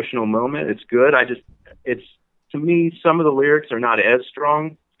an emotional moment. It's good. It's to me, some of the lyrics are not as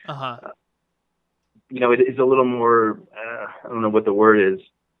strong. It is a little more, I don't know what the word is,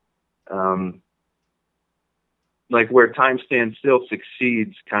 like where Time Stands Still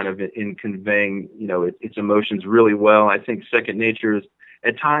succeeds kind of in conveying, its emotions really well. I think Second Nature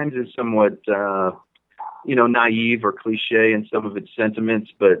at times is somewhat, naive or cliche in some of its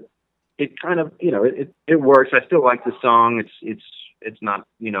sentiments, but it kind of, it works. I still like the song. It's not,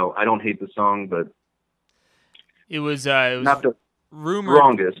 I don't hate the song, but it was not the rumored.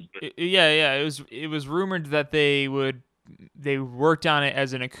 Strongest. Yeah. It was rumored that they worked on it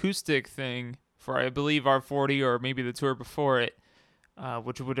as an acoustic thing for, I believe, R40 or maybe the tour before it,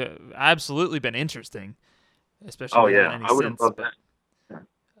 which would have absolutely been interesting, especially without any I would have sense. loved that.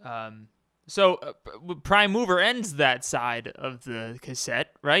 So Prime Mover ends that side of the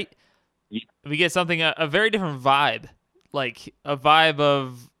cassette, right? Yeah. We get something, a very different vibe, like a vibe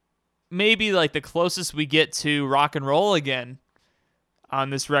of maybe like the closest we get to rock and roll again on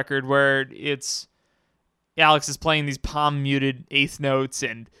this record, where it's Alex is playing these palm muted eighth notes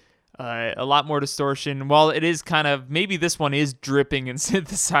and a lot more distortion. While it is kind of, maybe this one is dripping in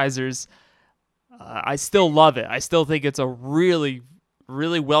synthesizers, I still love it. I still think it's a really,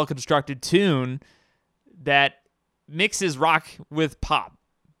 really well-constructed tune that mixes rock with pop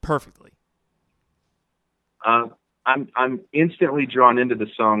perfectly. I'm instantly drawn into the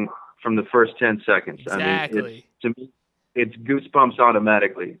song from the first 10 seconds. Exactly. I mean, to me, it's goosebumps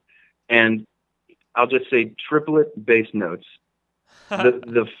automatically. And I'll just say triplet bass notes.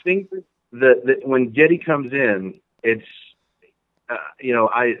 The finger, when Geddy comes in, it's,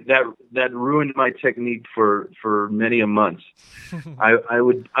 that ruined my technique for many a month. I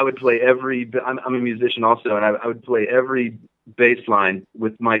would play I'm a musician also, and I would play every bass line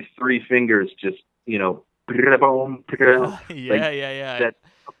with my 3 fingers, just, Yeah. That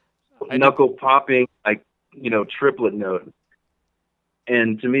knuckle popping, like, triplet note.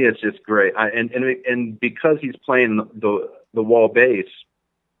 And to me, it's just great. And because he's playing the wall bass,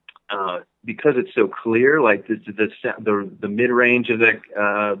 because it's so clear, like the mid range of that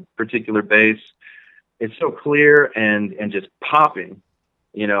particular bass, it's so clear and just popping.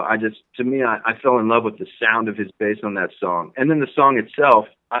 To me, I fell in love with the sound of his bass on that song. And then the song itself,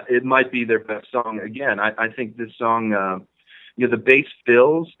 it might be their best song. Again, I think this song, the bass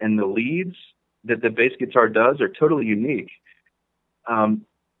fills and the leads that the bass guitar does are totally unique. In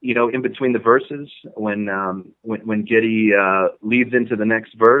between the verses, when Geddy leads into the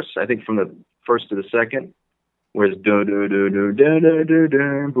next verse, I think from the first to the second, whereas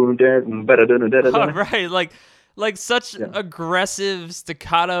right, like such aggressive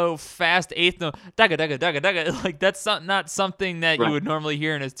staccato fast eighth note, daga daga daga daga. Like that's not something that you would normally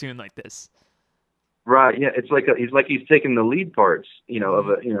hear in a tune like this. Right. Yeah. It's like he's taking the lead parts, of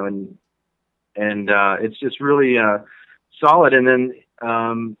a, and it's just really solid. And then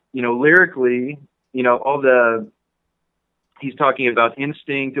lyrically, he's talking about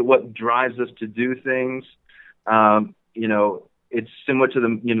instinct, what drives us to do things. It's similar to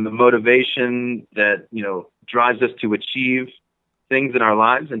the motivation that, drives us to achieve things in our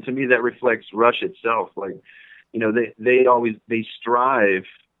lives. And to me, that reflects Rush itself. Like, they strive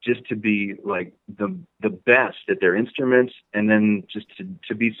just to be like the best at their instruments, and then just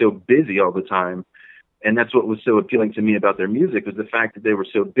to be so busy all the time. And that's what was so appealing to me about their music, was the fact that they were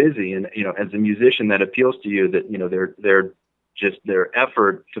so busy. And as a musician, that appeals to you, that their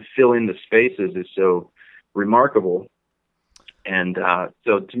effort to fill in the spaces is so remarkable. And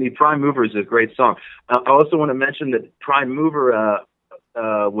so to me, Prime Mover is a great song. I also want to mention that Prime Mover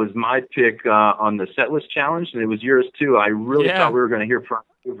was my pick on the Setlist Challenge, and it was yours too. I really thought we were going to hear Prime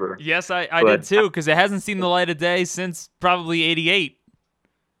Mover. Yes, I did too, because it hasn't seen the light of day since probably '88.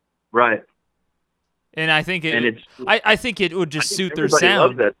 Right. And I think I think it would just suit their everybody sound.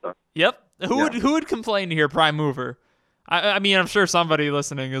 loves that song. Yep. Who would complain to hear Prime Mover? I mean, I'm sure somebody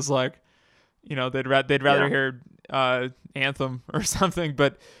listening is like, they'd rather hear Anthem or something,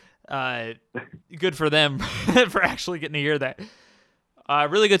 but good for them for actually getting to hear that.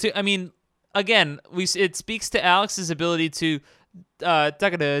 Really good too. I mean, again, it speaks to Alex's ability to just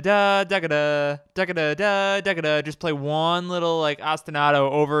play one little like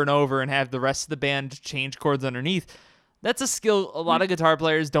ostinato over and over and have the rest of the band change chords underneath. That's a skill a lot of guitar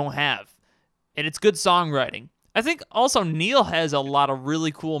players don't have, and it's good songwriting. I think also Neil has a lot of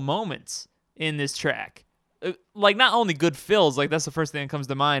really cool moments in this track. Like, not only good fills, like that's the first thing that comes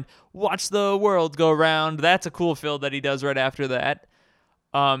to mind. Watch the world go round. That's a cool fill that he does right after that.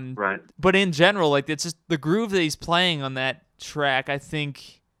 Right. But in general, like, it's just the groove that he's playing on that track, I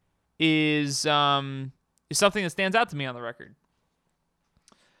think, is something that stands out to me on the record.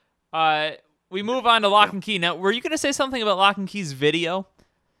 We move on to Lock and Key. Now, were you going to say something about Lock and Key's video?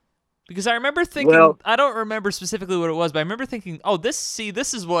 Because I remember thinking, I don't remember specifically what it was, but I remember thinking, this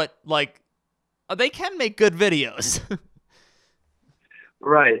is what, like, they can make good videos.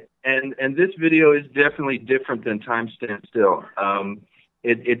 Right. And this video is definitely different than Time Stand Still.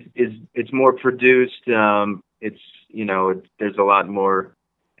 It's more produced. There's a lot more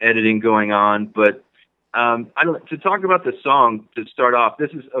editing going on, but to talk about the song to start off,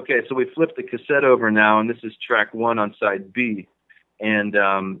 this is okay. So we flipped the cassette over now, and this is track 1 on side B. And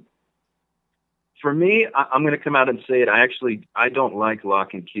for me, I'm going to come out and say it. I don't like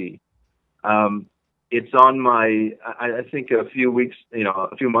Lock and Key. It's on my. I think a few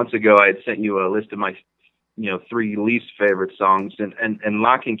months ago, I had sent you a list of my 3 least favorite songs, and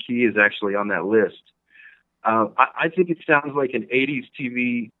Lock and Key is actually on that list. I think it sounds like an 80s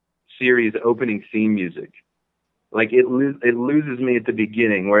TV series opening theme music. Like it loses me at the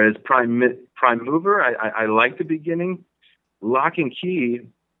beginning, whereas Prime Mover, I like the beginning. Lock and Key,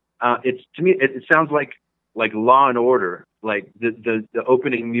 to me it sounds like Law and Order, like the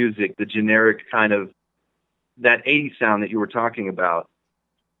opening music, the generic kind of that 80s sound that you were talking about.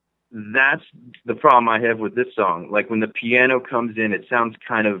 That's the problem I have with this song. Like when the piano comes in, it sounds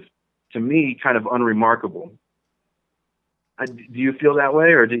to me, kind of unremarkable. Do you feel that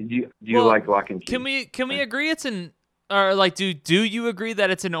way, or do you like Lock and Key? Can we agree it's do you agree that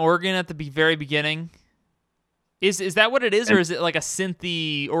it's an organ at the very beginning? Is that what it is, or is it like a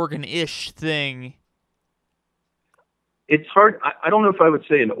synthy organ-ish thing? It's hard. I don't know if I would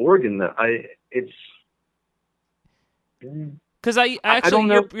say an organ. Because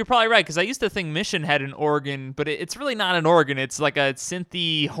you're probably right. Because I used to think Mission had an organ, but it's really not an organ. It's like a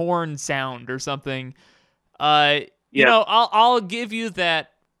synthy horn sound or something. I'll give you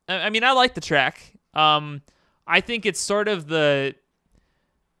that. I mean, I like the track. I think it's sort of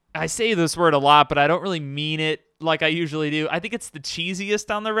I say this word a lot, but I don't really mean it like I usually do. I think it's the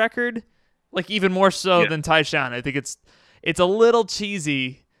cheesiest on the record, like even more so than Taishan. I think it's a little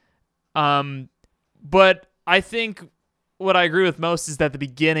cheesy. But I think what I agree with most is that the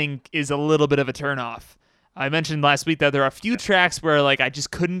beginning is a little bit of a turnoff. I mentioned last week that there are a few tracks where like I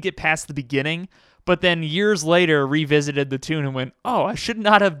just couldn't get past the beginning, but then years later revisited the tune and went, I should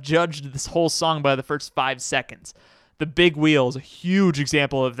not have judged this whole song by the first 5 seconds. The Big Wheel is a huge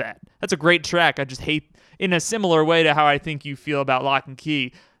example of that. That's a great track. I just hate, in a similar way to how I think you feel about Lock and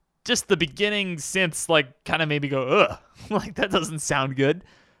Key, just the beginning synths like kind of made me go, ugh, like that doesn't sound good.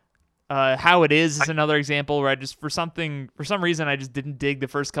 How It Is another example where I just, for some reason, I just didn't dig the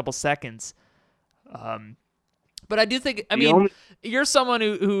first couple seconds. But I do think, you're someone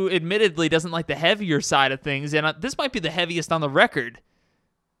who admittedly doesn't like the heavier side of things, and this might be the heaviest on the record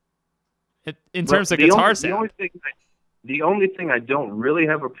in terms of guitar sound. The only thing I don't really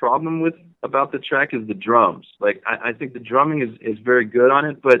have a problem with about the track is the drums. Like I think the drumming is very good on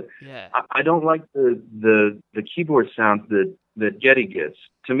it, but I don't like the keyboard sounds that Geddy gets.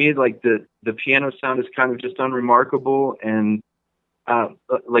 To me, like the piano sound is kind of just unremarkable, and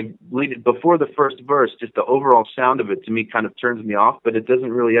before the first verse, just the overall sound of it to me kind of turns me off, but it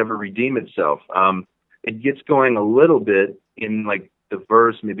doesn't really ever redeem itself. It gets going a little bit in like the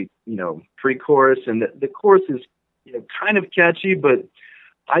verse, maybe, pre-chorus, and the chorus is, kind of catchy, but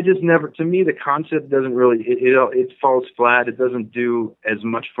I just never, to me, the concept doesn't really, it falls flat. It doesn't do as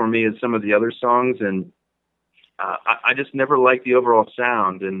much for me as some of the other songs, and I just never liked the overall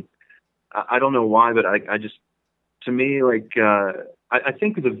sound, and I don't know why, but I just, to me, like, I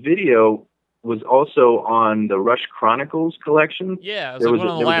think the video was also on the Rush Chronicles collection. Yeah, it was one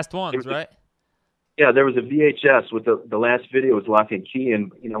of the last ones, right? Yeah, there was a VHS with the last video was Lock and Key,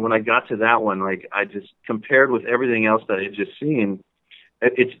 and when I got to that one, like, I just compared with everything else that I had just seen,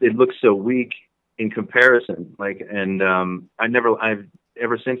 it looks so weak in comparison. Like, and I've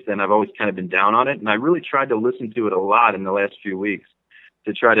ever since then I've always kind of been down on it, and I really tried to listen to it a lot in the last few weeks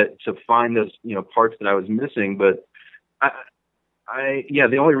to try to find those parts that I was missing, but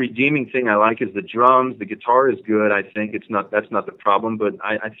the only redeeming thing I like is the drums. The guitar is good. I think that's not the problem, but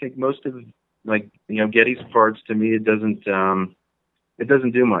I think most of Geddy's parts, to me, it doesn't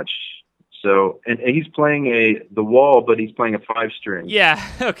do much. So, and he's playing the wall, but he's playing a 5-string. Yeah.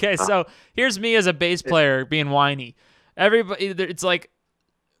 Okay. So here's me as a bass player being whiny. Everybody, it's like,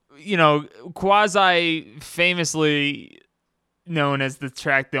 quasi famously known as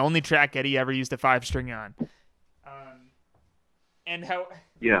the only track Geddy ever used a 5-string on. And how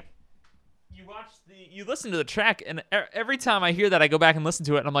you listen to the track, and every time I hear that, I go back and listen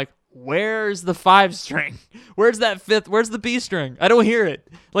to it, and I'm like, where's the 5-string? Where's that 5th? Where's the B string? I don't hear it.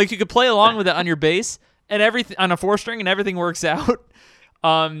 Like, you could play along with it on your bass and everything on a 4-string, and everything works out.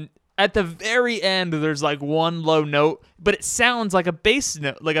 At the very end, there's like one low note, but it sounds like a bass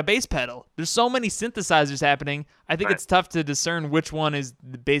note, like a bass pedal. There's so many synthesizers happening. I think it's tough to discern which one is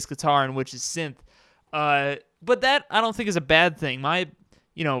the bass guitar and which is synth. But that I don't think is a bad thing.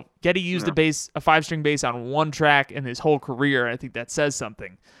 Geddy used a 5-string bass on one track in his whole career. I think that says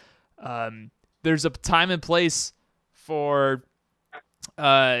something. There's a time and place for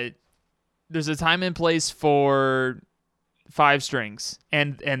 5-strings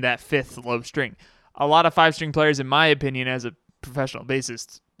and that 5th low string. A lot of 5-string players, in my opinion, as a professional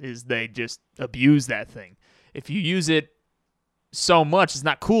bassist, is they just abuse that thing. If you use it so much, it's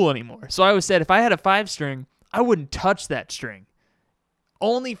not cool anymore. So I always said, if I had a 5-string, I wouldn't touch that string.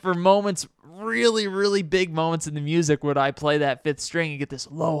 Only for moments, really, really big moments in the music, would I play that 5th string and get this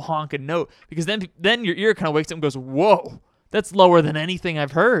low honking note, because then your ear kind of wakes up and goes, whoa, that's lower than anything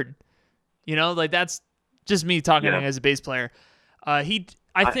I've heard. That's just me talking as a bass player. I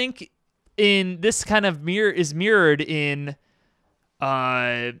think in this kind of mirrored in,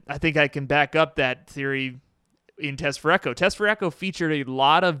 I think I can back up that theory in Test for Echo. Test for Echo featured a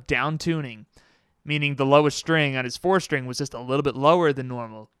lot of down tuning, meaning the lowest string on his 4-string was just a little bit lower than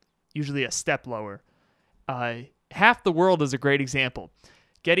normal, usually a step lower. Half the World is a great example.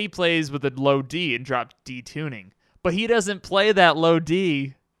 Geddy plays with a low D and dropped D tuning, but he doesn't play that low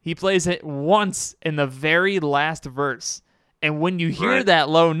D. He plays it once in the very last verse. And when you hear that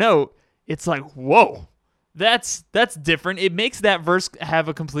low note, it's like, whoa, that's different. It makes that verse have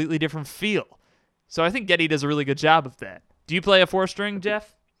a completely different feel. So I think Geddy does a really good job of that. Do you play a 4-string,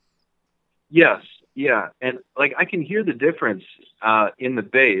 Jeff? Yes. Yeah. And like, I can hear the difference in the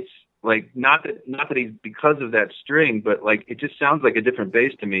bass. Like, not that he's because of that string, but like, it just sounds like a different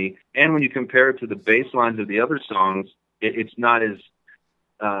bass to me. And when you compare it to the bass lines of the other songs, it's not as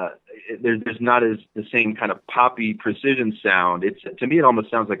there's not as the same kind of poppy precision sound. To me, it almost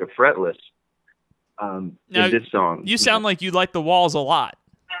sounds like a fretless in this song. You sound like you like the Walls a lot.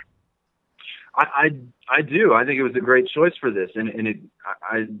 I do. I think it was a great choice for this, and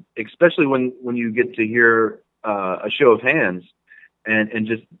I especially when you get to hear a show of hands, and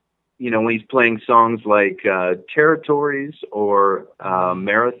just when he's playing songs like Territories or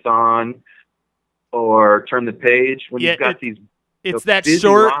Marathon or Turn the Page, when you've got these. It's that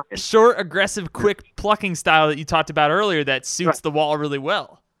short, aggressive, quick plucking style that you talked about earlier that suits the Wall really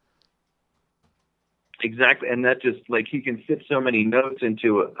well. Exactly, and that just like he can fit so many notes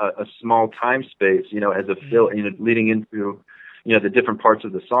into a small time space, as a fill, leading into, the different parts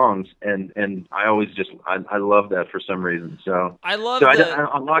of the songs, and I always I love that for some reason. So I love.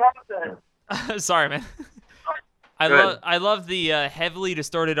 Sorry, man. I love the heavily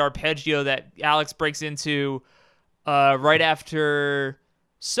distorted arpeggio that Alex breaks into. Right after,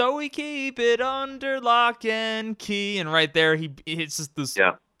 so we keep it under lock and key, and right there it's just this.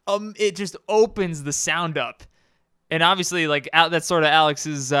 Yeah. It just opens the sound up, and obviously, like that's sort of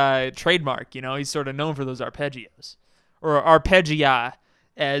Alex's trademark. He's sort of known for those arpeggios, or arpeggia,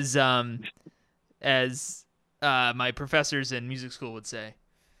 as my professors in music school would say.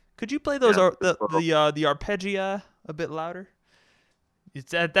 Could you play those the arpeggia a bit louder?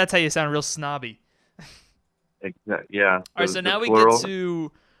 That's how you sound real snobby. Yeah. All right, so now we plural. get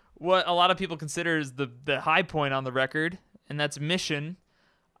to what a lot of people consider is the high point on the record, and that's Mission.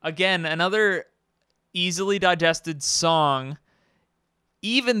 Again, another easily digested song,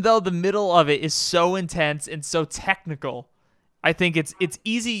 even though the middle of it is so intense and so technical. I think it's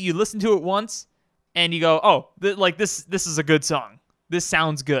easy. You listen to it once, and you go, "Oh, this is a good song. This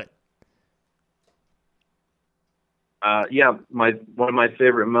sounds good." Yeah, one of my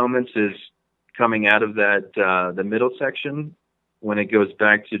favorite moments is coming out of that the middle section when it goes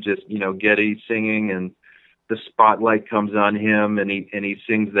back to just Geddy singing and the spotlight comes on him and he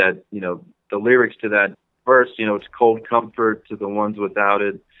sings that the lyrics to that verse, it's cold comfort to the ones without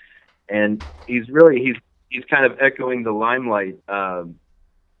it, and he's kind of echoing the Limelight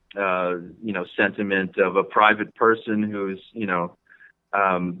sentiment of a private person who's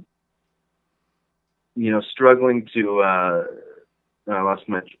struggling to I lost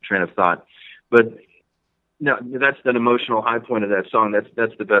my train of thought, but no, that's an emotional high point of that song.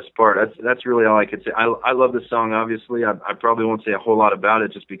 That's the best part. That's really all I could say. I love the song. Obviously, I probably won't say a whole lot about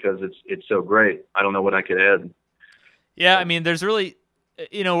it just because it's so great. I don't know what I could add. Yeah, I mean, there's really,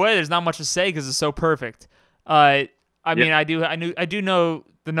 in a way, there's not much to say because it's so perfect. I mean, I do know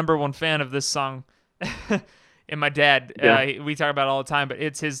the number one fan of this song, and my dad. Yeah. We talk about it all the time, but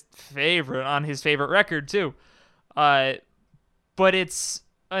it's his favorite on his favorite record too. But it's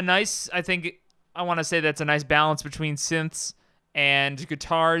a nice. I think I want to say that's a nice balance between synths and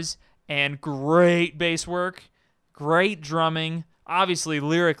guitars and great bass work, great drumming. Obviously,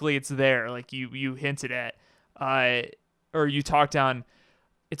 lyrically, it's there, like you hinted at, or you talked on.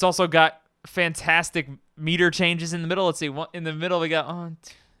 It's also got fantastic meter changes in the middle. Let's see, in the middle we got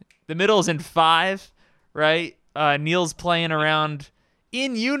the middle is in 5, right? Neil's playing around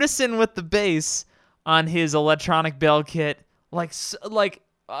in unison with the bass on his electronic bell kit,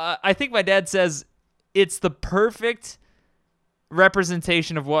 I think my dad says it's the perfect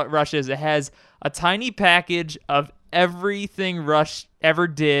representation of what Rush is. It has a tiny package of everything Rush ever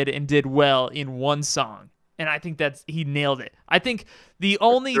did and did well in one song. And I think he nailed it. I think the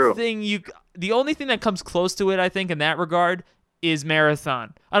only thing that comes close to it, I think, in that regard is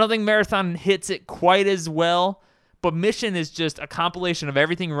Marathon. I don't think Marathon hits it quite as well, but Mission is just a compilation of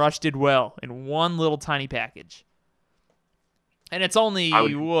everything Rush did well in one little tiny package. And it's only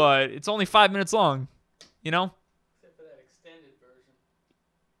It's only 5 minutes long, Except for that extended version.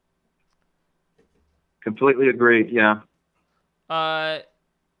 Completely agreed. Yeah.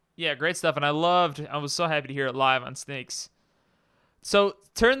 Yeah, great stuff, and I was so happy to hear it live on Snakes. So,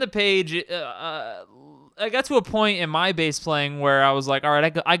 Turn the Page, I got to a point in my bass playing where I was like, all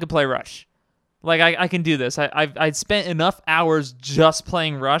right, I could play Rush. Like, I can do this. I'd spent enough hours just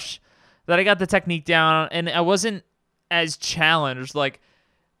playing Rush that I got the technique down, and I wasn't as challenged. Like,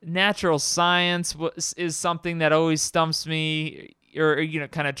 Natural Science is something that always stumps me, or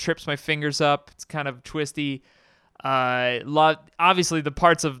kind of trips my fingers up. It's kind of twisty. Obviously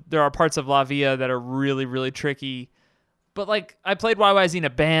there are parts of La Via that are really, really tricky, but like I played YYZ in a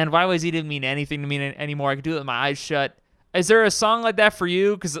band. YYZ didn't mean anything to me anymore. I could do it with my eyes shut. Is there a song like that for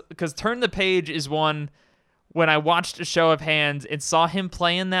you? Because Turn the Page is one, when I watched A Show of Hands and saw him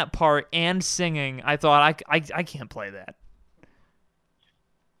playing that part and singing, I thought I can't play that.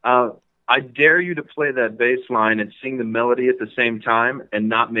 I dare you to play that bass line and sing the melody at the same time and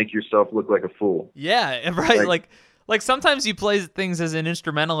not make yourself look like a fool. Yeah, right. Like sometimes you play things as an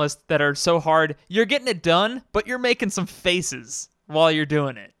instrumentalist that are so hard, you're getting it done, but you're making some faces while you're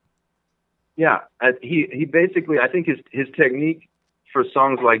doing it. Yeah, he basically, I think his technique for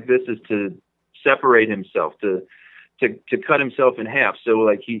songs like this is to separate himself, to cut himself in half. So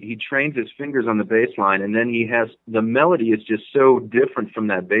like he trains his fingers on the bass line, and then he has the melody is just so different from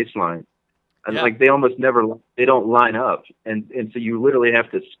that bass line. And like they almost never, they don't line up. And so you literally have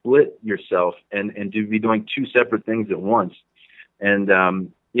to split yourself and be doing two separate things at once. And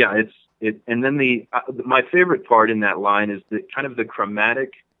and then my favorite part in that line is the kind of the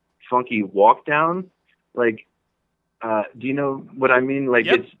chromatic, funky walk down. Like, do you know what I mean? Like,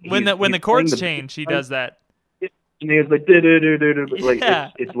 yep. When the chords change, he does that. And he's like,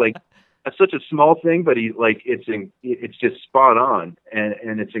 like it's like, it's such a small thing, but it's just spot on,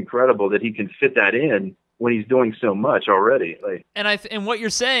 and it's incredible that he can fit that in when he's doing so much already. Like, and what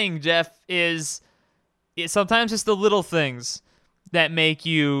you're saying, Jeff, is sometimes it's the little things that make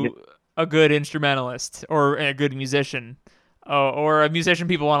you a good instrumentalist or a good musician, or a musician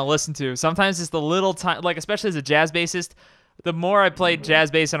people want to listen to. Sometimes it's the little time, like especially as a jazz bassist. The more I play jazz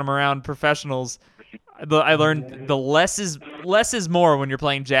bass and I'm around professionals, I learned the less is more when you're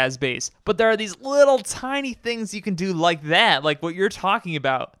playing jazz bass. But there are these little tiny things you can do like that, like what you're talking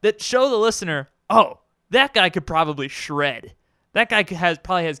about, that show the listener, oh, that guy could probably shred. That guy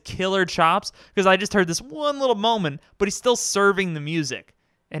probably has killer chops, because I just heard this one little moment, but he's still serving the music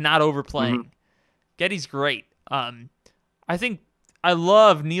and not overplaying. Mm-hmm. Geddy's great. I think I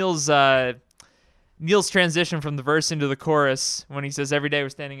love Neil's transition from the verse into the chorus when he says, "Every day we're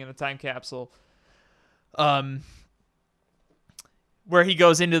standing in a time capsule," where he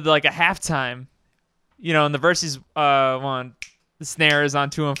goes into like a halftime, and the verse is one. The snare is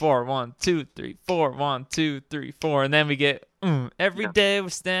on 2 and 4. 1, 2, 3, 4. 1, 2, 3, 4, and then we get every day we're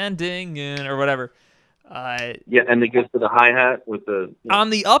standing in, or whatever. Yeah, and it goes to the hi-hat with the...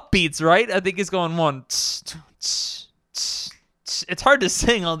 On the upbeats, right? I think it's going 1. It's hard to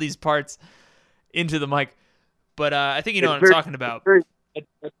sing all these parts into the mic, but I think you know what I'm talking about.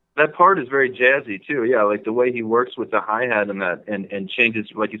 That part is very jazzy, too. Yeah, like the way he works with the hi-hat and that, and changes,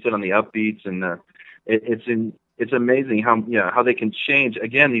 like you said, on the upbeats, and it's amazing how they can change.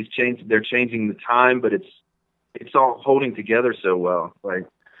 Again, they're changing the time, but it's all holding together so well. Like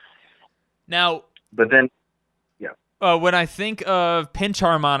now, but then, yeah. When I think of pinch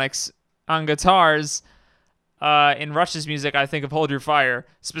harmonics on guitars in Rush's music, I think of "Hold Your Fire."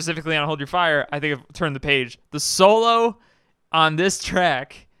 Specifically on "Hold Your Fire," I think of "Turn the Page." The solo on this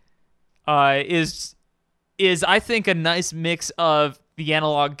track is I think a nice mix of the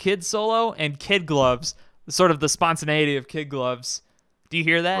Analog Kid solo and Kid Gloves. Sort of the spontaneity of Kid Gloves. Do you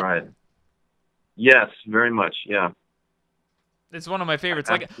hear that? Right. Yes, very much. Yeah. It's one of my favorites.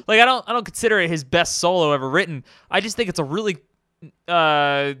 Like I don't consider it his best solo ever written. I just think it's a really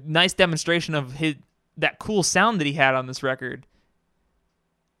nice demonstration of that cool sound that he had on this record.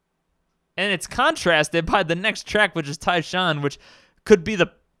 And it's contrasted by the next track, which is Taishan, which could be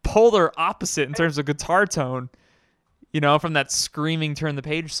the polar opposite in terms of guitar tone, from that screaming Turn the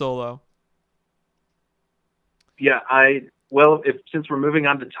Page solo. Yeah, since we're moving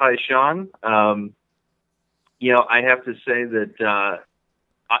on to Taishan, I have to say that,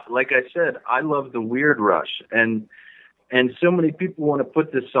 like I said, I love the weird Rush, and so many people want to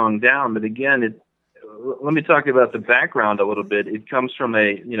put this song down, but again, let me talk about the background a little bit. It comes from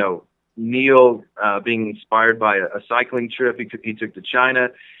Neil being inspired by a cycling trip he took to China.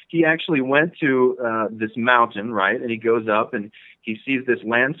 He actually went to this mountain, right, and he goes up and he sees this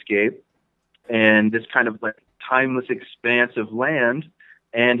landscape and this kind of like timeless expanse of land,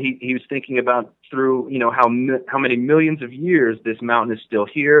 and he was thinking about through how many millions of years this mountain is still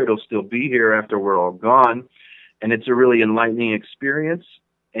here. It'll still be here after we're all gone, and it's a really enlightening experience.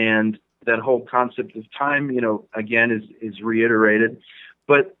 And that whole concept of time, again is reiterated.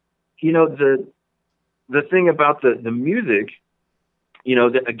 But the thing about the music,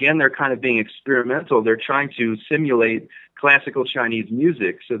 again, they're kind of being experimental. They're trying to simulate classical Chinese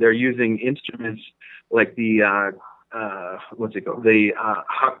music, so they're using instruments like the what's it called? The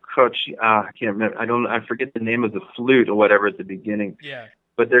hakochi. I can't remember. I forget the name of the flute or whatever at the beginning. Yeah.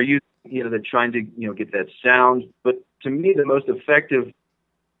 But they're using, they're trying to, get that sound. But to me, the most effective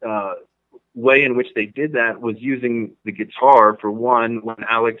way in which they did that was using the guitar. For one, when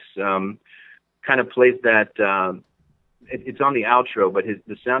Alex kind of plays that. It's on the outro, but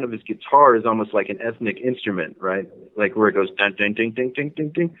the sound of his guitar is almost like an ethnic instrument, right? Like where it goes ding ding ding ding ding ding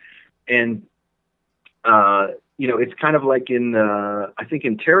ding, and it's kind of like in I think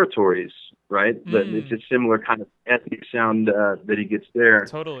in Territories, right? But it's a similar kind of ethnic sound that he gets there.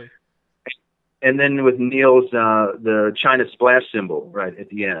 Totally. And then with Neil's the China splash cymbal right at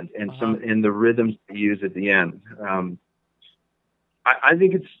the end, and and the rhythms they use at the end. I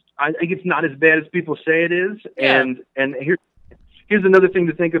think it's not as bad as people say it is. Yeah. And here's another thing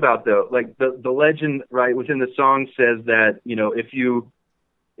to think about though. Like the legend right within the song says that, if you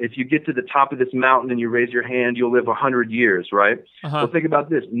get to the top of this mountain and you raise your hand, you'll live 100 years, right? So think about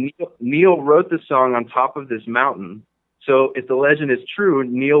this. Neil wrote the song on top of this mountain. So if the legend is true,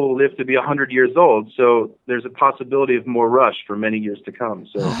 Neil will live to be 100 years old. So there's a possibility of more Rush for many years to come.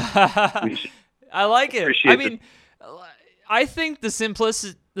 So I like it. I mean, I think the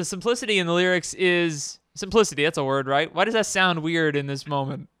simplicity in the lyrics is simplicity. That's a word, right? Why does that sound weird in this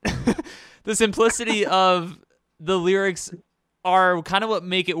moment? The simplicity of the lyrics are kind of what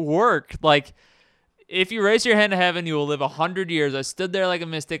make it work. Like, if you raise your hand to heaven, you will live 100 years. I stood there like a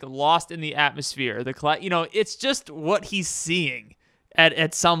mystic, lost in the atmosphere. It's just what he's seeing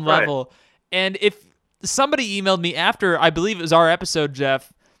at some level. And if somebody emailed me after, I believe it was our episode,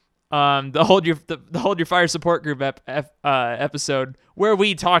 Jeff, the Hold Your Fire support group episode, where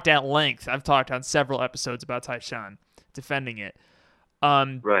we talked at length. I've talked on several episodes about Taishan, defending it.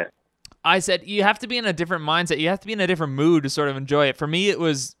 Right. I said, you have to be in a different mindset. You have to be in a different mood to sort of enjoy it. For me, it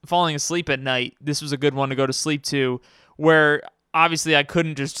was falling asleep at night. This was a good one to go to sleep to, where obviously I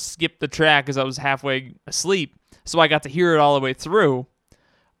couldn't just skip the track because I was halfway asleep, so I got to hear it all the way through.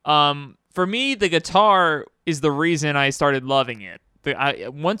 For me, the guitar is the reason I started loving it.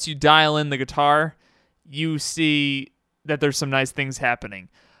 Once you dial in the guitar, you see that there's some nice things happening.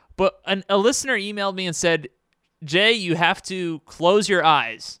 But a listener emailed me and said, Jay, you have to close your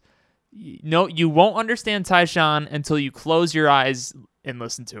eyes. No, you won't understand Taishan until you close your eyes and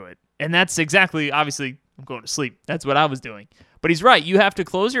listen to it. And that's exactly, obviously, I'm going to sleep. That's what I was doing. But he's right. You have to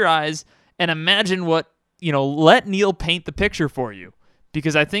close your eyes and imagine let Neil paint the picture for you.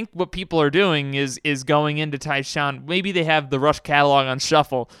 Because I think what people are doing is going into Taishan. Maybe they have the Rush catalog on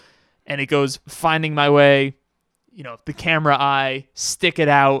shuffle, and it goes Finding My Way, the camera eye, Stick It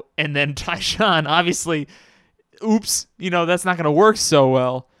Out, and then Taishan. Obviously, oops, that's not going to work so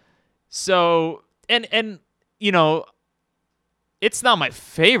well. So, and it's not my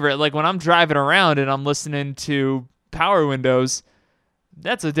favorite. Like when I'm driving around and I'm listening to Power Windows,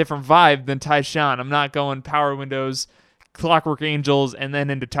 that's a different vibe than Taishan. I'm not going Power Windows, Clockwork Angels, and then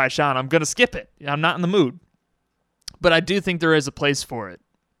into Taishan. I'm going to skip it. I'm not in the mood. But I do think there is a place for it,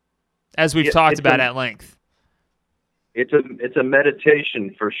 as we've talked about at length. It's a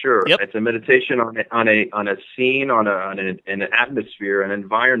meditation for sure. Yep. It's a meditation on a scene, on an atmosphere, an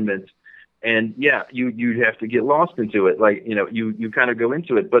environment, and yeah, you have to get lost into it. Like you kind of go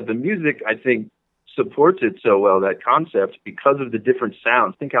into it. But the music, I think, supports it so well, that concept, because of the different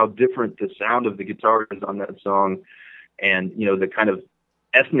sounds. Think how different the sound of the guitar is on that song, and the kind of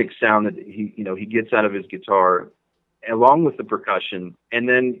ethnic sound that he gets out of his guitar, along with the percussion, and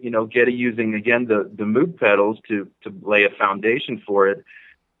then Geddy using again the Moog pedals to lay a foundation for it,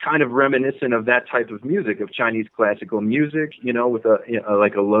 kind of reminiscent of that type of music, of Chinese classical music, with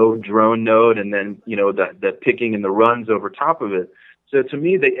like a low drone note, and then the picking and the runs over top of it. So to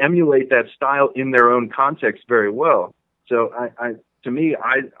me, they emulate that style in their own context very well. So to me,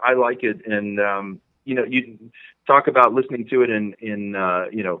 I like it, and you talk about listening to it in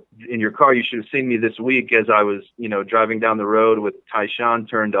your car. You should have seen me this week as I was driving down the road with Taishan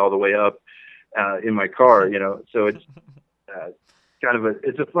turned all the way up in my car. So it's kind of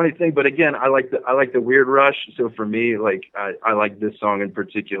it's a funny thing. But again, I like the Weird Rush. So for me, like I like this song in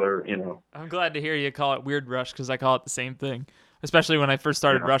particular. I'm glad to hear you call it Weird Rush, because I call it the same thing. Especially when I first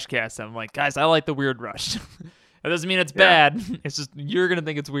started Rushcast, I'm like, guys, I like the Weird Rush. That doesn't mean it's bad. It's just you're gonna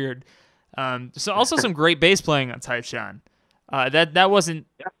think it's weird. So also some great bass playing on Taishan. That wasn't.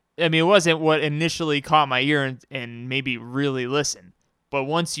 I mean, it wasn't what initially caught my ear and made me really listen. But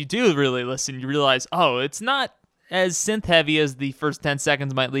once you do really listen, you realize, oh, it's not as synth heavy as the first 10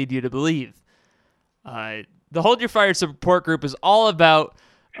 seconds might lead you to believe. The Hold Your Fire support group is all about,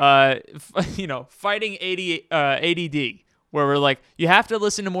 fighting ADD. Where we're like, you have to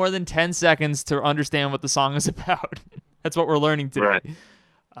listen to more than 10 seconds to understand what the song is about. That's what we're learning today.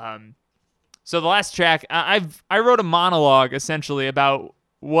 Right. So the last track, I wrote a monologue essentially about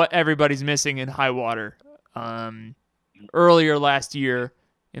what everybody's missing in High Water. Earlier last year,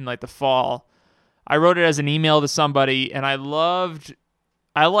 in like the fall, I wrote it as an email to somebody, and I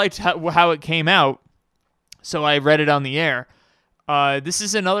liked how it came out, so I read it on the air. This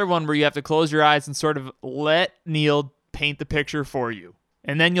is another one where you have to close your eyes and sort of let Neil paint the picture for you,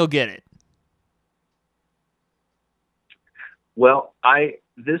 and then you'll get it. Well,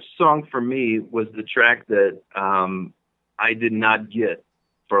 this song for me was the track that I did not get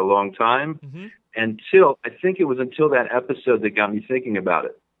for a long time, until that episode that got me thinking about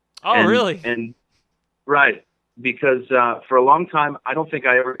it. Oh, really? And right, because for a long time I don't think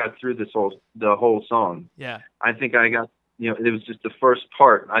I ever got through the whole song. Yeah, I think I got it was just the first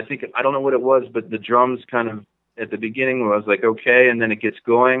part. I don't know what it was, but the drums kind of at the beginning where I was like, okay, and then it gets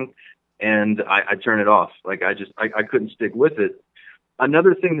going, and I turn it off. Like I couldn't stick with it.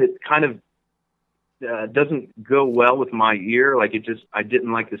 Another thing that kind of doesn't go well with my ear, like I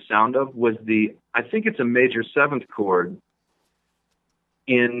didn't like the sound of, was I think it's a major seventh chord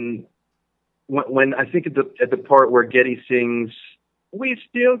when I think at the part where Geddy sings, "We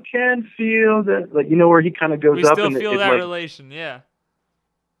still can feel that," like where he kind of goes up. We and still feel it's that like, relation, yeah.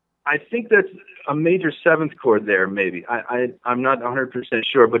 I think that's a major seventh chord there, maybe. I'm not 100%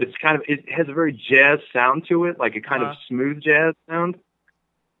 sure, but it has a very jazz sound to it, like a kind of smooth jazz sound.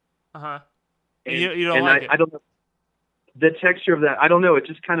 Uh-huh. And you don't like it? I don't know. The texture of that, I don't know. It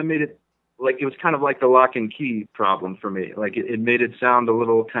just kind of made it, like, it was kind of like the lock and key problem for me. Like, it made it sound a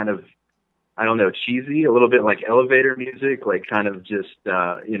little kind of, I don't know, cheesy, a little bit like elevator music, like kind of just,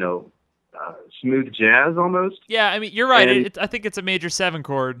 smooth jazz almost. Yeah, I mean, you're right. I think it's a major 7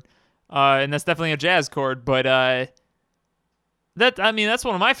 chord, and that's definitely a jazz chord. But that's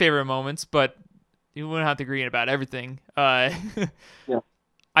one of my favorite moments. But You wouldn't have to agree about everything. Yeah.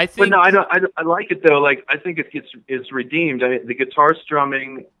 I But think. no, I like it though. Like I think it's redeemed. I mean, the guitar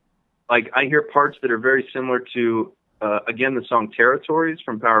strumming, like I hear parts that are very similar to again the song "Territories"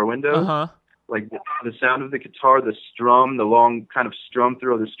 from Power Windows. Uh-huh. Like the sound of the guitar, the strum, the long kind of strum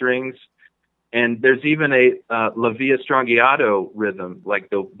through the strings, and there's even a La Via Strangiato rhythm, like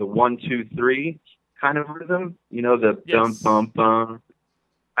the 1-2-3 kind of rhythm. You know, the Yes. bum bum bum.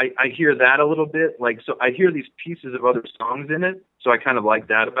 I hear that a little bit. Like so, I hear these pieces of other songs in it, so I kind of like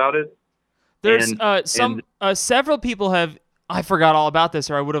that about it. There's And several people have. I forgot all about this,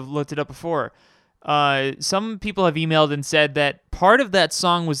 or I would have looked it up before. Some people have emailed and said that part of that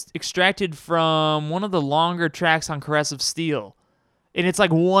song was extracted from one of the longer tracks on Caress of Steel, and it's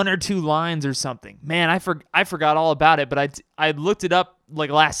like 1 or 2 lines or something. Man, I forgot all about it, but I looked it up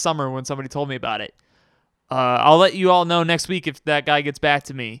like last summer when somebody told me about it. I'll let you all know next week if that guy gets back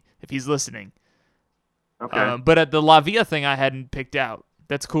to me, if he's listening. okay. But at the La Via thing, I hadn't picked out.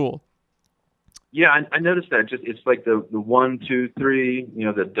 That's cool. Yeah, I noticed that. Just it's like the 1-2-3, you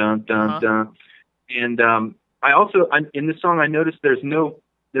know, the dun dun Uh-huh. dun. And I also in this song I noticed there's no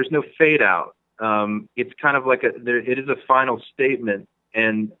fade out. It's kind of like it is a final statement,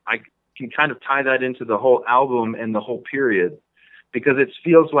 and I can kind of tie that into the whole album and the whole period because it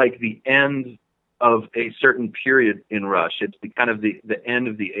feels like the end of a certain period in Rush. It's kind of the end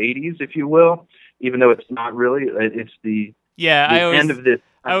of the 80s, if you will, even though it's not really. It's the Yeah, end of this.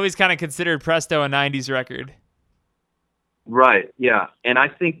 I always kind of considered Presto a 90s record. Right, yeah. And I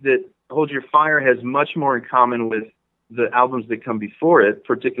think that Hold Your Fire has much more in common with the albums that come before it,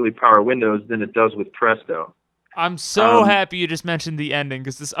 particularly Power Windows, than it does with Presto. I'm so happy you just mentioned the ending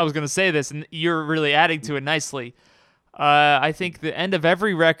because I was going to say this, and you're really adding to it nicely. I think the end of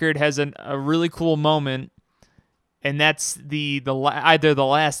every record has a really cool moment, and that's either the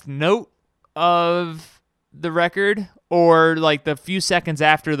last note of the record or like the few seconds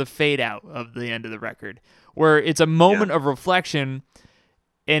after the fade out of the end of the record, where it's a moment of reflection.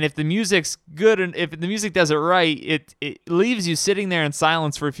 And if the music's good and if the music does it right, it leaves you sitting there in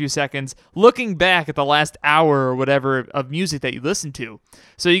silence for a few seconds, looking back at the last hour or whatever of music that you listened to.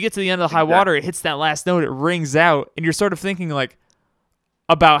 So you get to the end of the high water, it hits that last note, it rings out, and you're sort of thinking like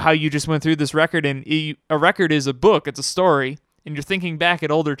about how you just went through this record. And a record is a book, it's a story, and you're thinking back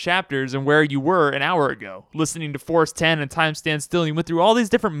at older chapters and where you were an hour ago, listening to Force 10 and Time Stands Still. And you went through all these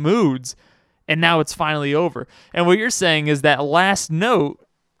different moods, and now it's finally over. And what you're saying is that last note,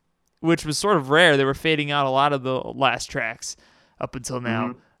 which was sort of rare, they were fading out a lot of the last tracks up until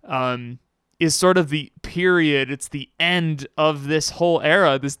now, is sort of the period. It's the end of this whole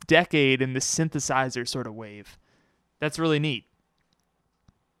era, this decade, and this synthesizer sort of wave. That's really neat.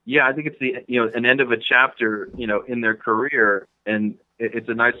 Yeah, I think it's an end of a chapter, in their career, and it's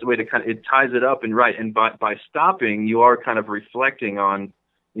a nice way to it ties it up and right. And by stopping, you are kind of reflecting on,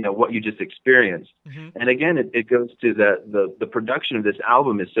 what you just experienced. Mm-hmm. And again, it goes to the production of this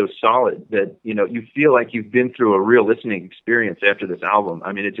album is so solid that, you feel like you've been through a real listening experience after this album.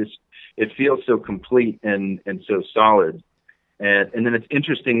 I mean, it feels so complete and so solid. And then it's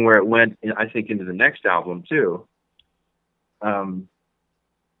interesting where it went, I think, into the next album too.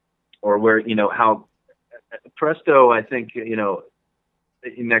 Or where, how Presto, I think,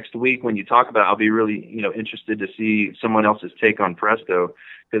 next week when you talk about it, I'll be really, interested to see someone else's take on Presto,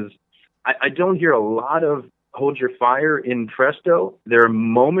 because I don't hear a lot of Hold Your Fire in Presto. There are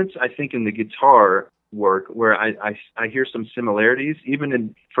moments, I think, in the guitar work where I hear some similarities,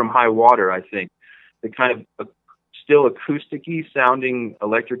 even from High Water. I think the kind of still acoustic-y sounding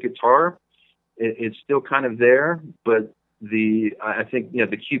electric guitar is still kind of there, but I think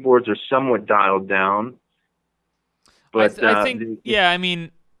the keyboards are somewhat dialed down. But I think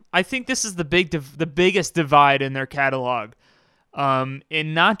I think this is the biggest divide in their catalog,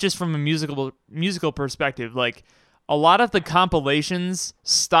 and not just from a musical perspective. Like a lot of the compilations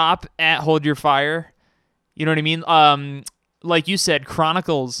stop at Hold Your Fire. You know what I mean? Like you said,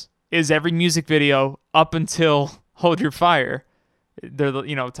 Chronicles is every music video up until Hold Your Fire. They're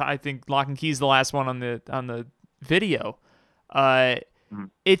I think Lock and Key is the last one on the video.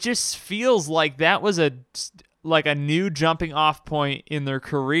 It just feels like that was a new jumping off point in their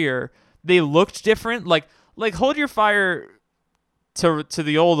career. They looked different. Like Hold Your Fire to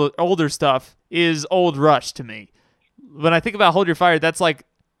the older stuff is old Rush to me. When I think about Hold Your Fire, that's like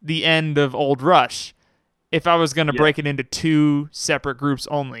the end of old Rush. If I was going to break it into 2 separate groups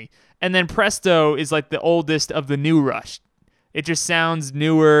only. And then Presto is like the oldest of the new Rush. It just sounds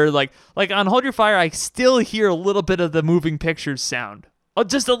newer. Like on Hold Your Fire, I still hear a little bit of the Moving Pictures sound. Oh,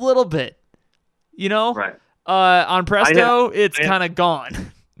 just a little bit. Right. On Presto, it's kind of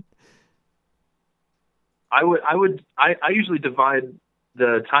gone. I usually divide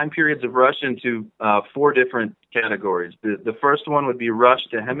the time periods of Rush into 4 different categories. The first one would be Rush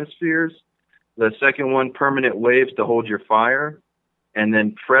to Hemispheres. The second one, Permanent Waves to Hold Your Fire, and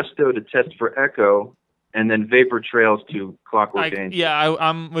then Presto to Test for Echo, and then Vapor Trails to Clockwork Angel. Yeah,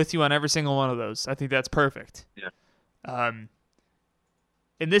 I'm with you on every single one of those. I think that's perfect. Yeah. And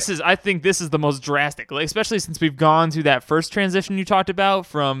I think this is the most drastic, like, especially since we've gone through that first transition you talked about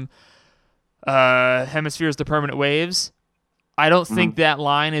from Hemispheres to Permanent Waves. I don't think that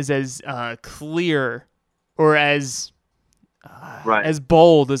line is as clear or as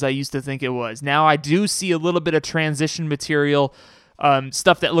bold as I used to think it was. Now I do see a little bit of transition material,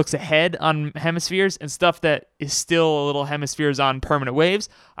 stuff that looks ahead on Hemispheres and stuff that is still a little Hemispheres on Permanent Waves.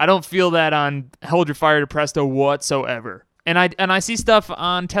 I don't feel that on Hold Your Fire to Presto whatsoever. And I see stuff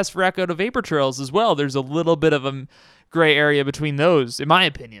on Test for Echo to Vapor Trails as well. There's a little bit of a gray area between those, in my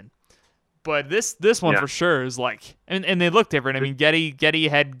opinion. But this one for sure is like, and they look different. I mean, Geddy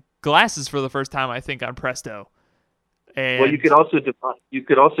had glasses for the first time, I think, on Presto. And well, you could also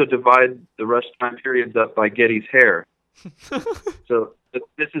divide the Rush time periods up by Geddy's hair. So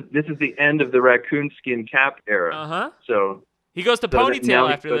this is the end of the raccoon skin cap era. Uh-huh. So he goes to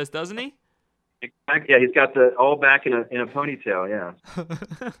ponytail after this, doesn't he? Yeah, he's got the all back in a ponytail.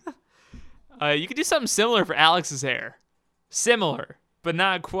 Yeah. You could do something similar for Alex's hair, similar but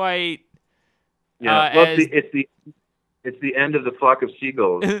not quite. Yeah, well, it's the end of the flock of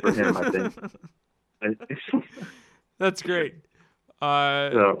seagulls for him, I think. That's great.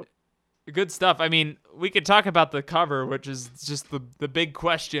 Good stuff. I mean, we could talk about the cover, which is just the big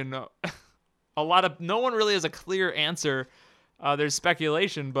question. No one really has a clear answer. There's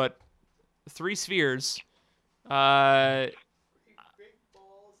speculation, but 3 spheres. What I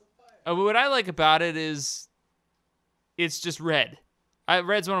like about it is it's just red.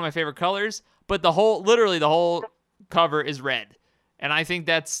 Red's one of my favorite colors, but literally the whole cover is red. And I think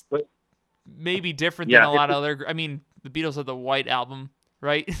that's maybe different than a lot of other. I mean, the Beatles had the White Album,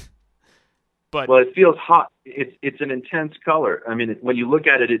 right? But it feels hot. It's an intense color. I mean, when you look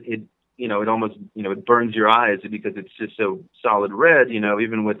at it, it almost it burns your eyes because it's just so solid red.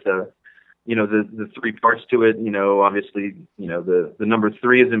 Even with the 3 parts to it. Obviously, the number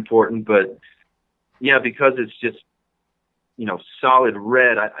 3 is important, but yeah, because it's just solid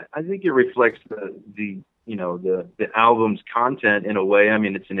red. I think it reflects the album's content in a way. I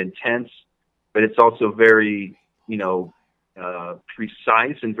mean, it's an intense, but it's also very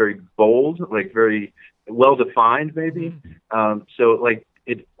precise and very bold, like very well defined, maybe. So like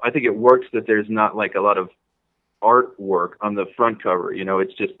I think it works that there's not like a lot of artwork on the front cover.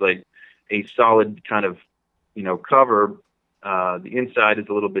 It's just like a solid kind of cover. The inside is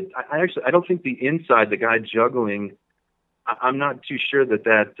a little bit. I don't think the inside, the guy juggling. I'm not too sure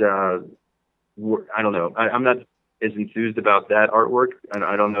that. I don't know. I'm not as enthused about that artwork.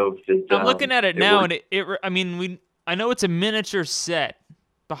 I don't know if it. I'm looking at it now, and I know it's a miniature set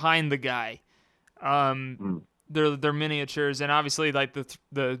behind the guy. They're miniatures, and obviously like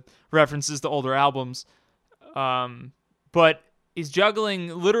the references to older albums. But he's juggling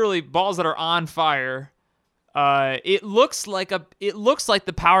literally balls that are on fire. It looks like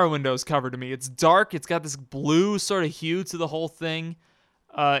the Power Windows cover to me. It's dark. It's got this blue sort of hue to the whole thing.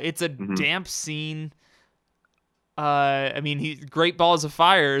 It's a damp scene. Great Balls of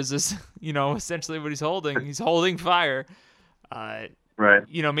Fire is this, essentially what he's holding. He's holding fire. Right.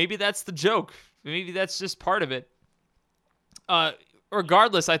 Maybe that's the joke. Maybe that's just part of it.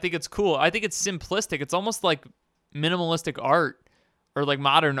 Regardless, I think it's cool. I think it's simplistic. It's almost like minimalistic art or like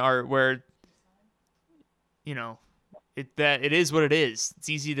modern art where, it is what it is. It's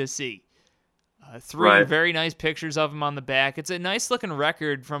easy to see. 3 very nice pictures of him on the back. It's a nice looking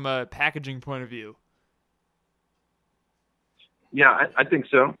record from a packaging point of view. Yeah, I think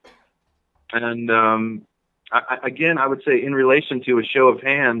so. And I would say in relation to A Show of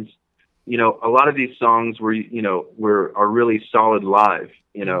Hands, a lot of these songs are really solid live.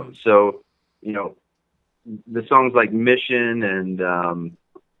 So the songs like Mission and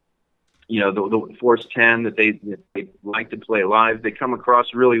the Force 10 that they like to play live, they come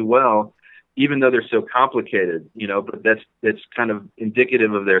across really well, even though they're so complicated. But that's kind of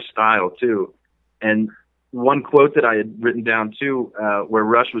indicative of their style too. And one quote that I had written down too, where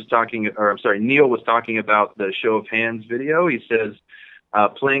Neil was talking about the Show of Hands video. He says,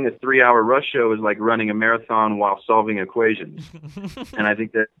 playing a 3-hour Rush show is like running a marathon while solving equations. And I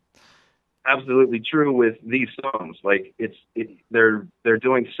think that's absolutely true with these songs. Like they're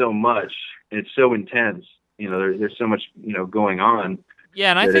doing so much, and it's so intense. There's so much, going on. Yeah.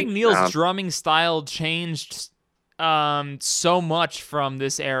 And I think Neil's drumming style changed, so much from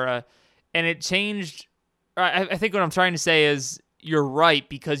this era, and it changed I think what I'm trying to say is you're right,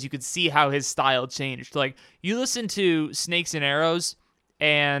 because you could see how his style changed. Like, you listen to Snakes and Arrows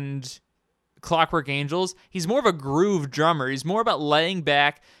and Clockwork Angels, he's more of a groove drummer. He's more about laying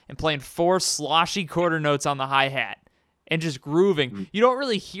back and playing 4 sloshy quarter notes on the hi-hat and just grooving. You don't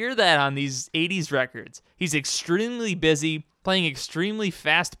really hear that on these 80s records. He's extremely busy, playing extremely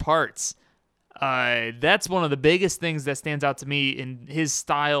fast parts. That's one of the biggest things that stands out to me in his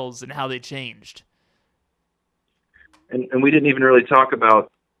styles and how they changed. And we didn't even really talk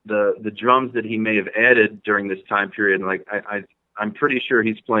about the drums that he may have added during this time period. Like I'm pretty sure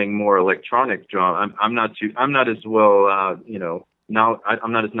he's playing more electronic drum. I'm not as well, I'm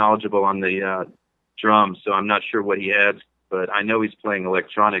not as knowledgeable on the drums, so I'm not sure what he adds. But I know he's playing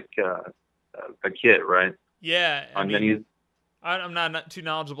electronic a kit, right? Yeah, I'm not too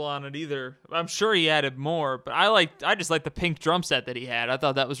knowledgeable on it either. I'm sure he added more, but I just like the pink drum set that he had. I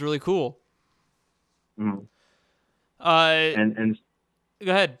thought that was really cool. Mm-hmm. And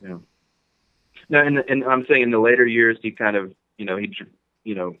go ahead. Yeah. No, and I'm saying in the later years, he kind of,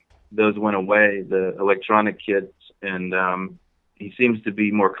 those went away, the electronic kits, and he seems to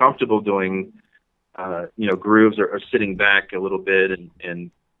be more comfortable doing, grooves or sitting back a little bit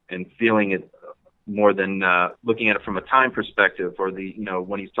and feeling it more than looking at it from a time perspective, or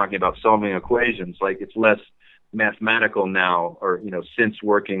when he's talking about solving equations, like it's less mathematical now, or since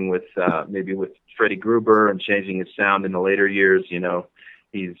working with maybe with Freddie Gruber and changing his sound in the later years,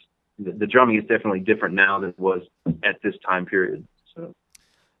 the drumming is definitely different now than it was at this time period. So,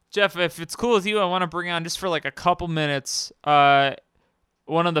 Jeff, if it's cool with you, I want to bring on just for like a couple minutes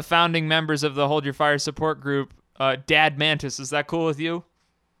one of the founding members of the Hold Your Fire support group, Dad Mantis. Is that cool with you?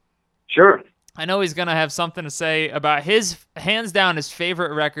 Sure. I know he's gonna have something to say about his hands down his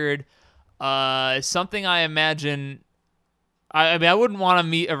favorite record. Something I imagine. I mean, I wouldn't want to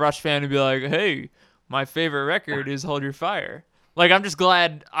meet a Rush fan and be like, "Hey, my favorite record is Hold Your Fire." Like, I'm just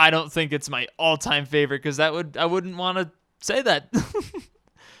glad I don't think it's my all-time favorite, because I wouldn't want to say that.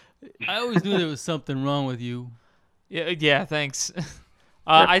 I always knew there was something wrong with you. Yeah. Thanks.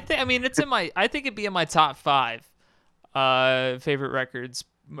 I think it'd be in my top 5 favorite records,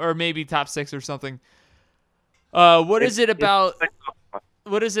 or maybe top 6 or something. What is it about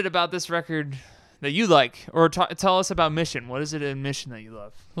this record that you like? Or tell us about Mission. What is it in Mission that you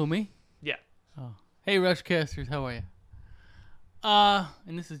love? Who, me? Yeah. Oh. Hey, Rushcasters, how are you?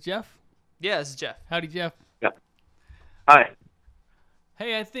 And this is Jeff? Yeah, this is Jeff. Howdy, Jeff. Yeah. Hi.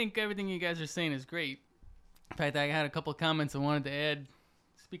 Hey, I think everything you guys are saying is great. In fact, I had a couple of comments I wanted to add.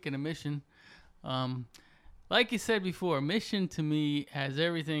 Speaking of Mission, like you said before, Mission to me has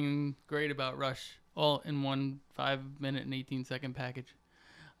everything great about Rush, all in one 5-minute and 18-second package.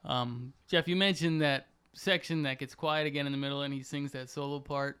 Jeff, you mentioned that section that gets quiet again in the middle and he sings that solo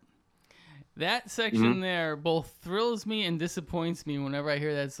part. That section there both thrills me and disappoints me whenever I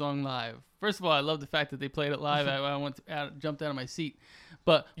hear that song live. First of all, I love the fact that they played it live. I jumped out of my seat.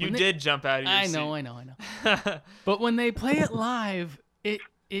 But you did jump out of your seat. I know. But when they play it live,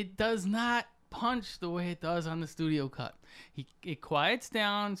 it does not punch the way it does on the studio cut. It quiets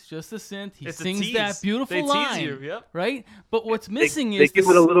down. It's just a synth. He sings that beautiful line. Tease you, yep. Right? But what's missing is... They give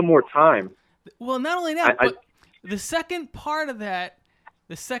it a little more time. Well, not only that, but the second part of that,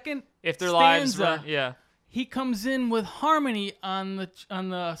 the second if their stanza, lives run, yeah. He comes in with harmony on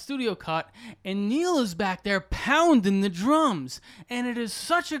the studio cut, and Neil is back there pounding the drums, and it is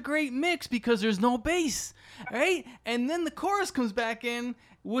such a great mix because there's no bass, right? And then the chorus comes back in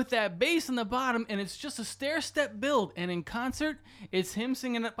with that bass on the bottom, and it's just a stair-step build. And in concert, it's him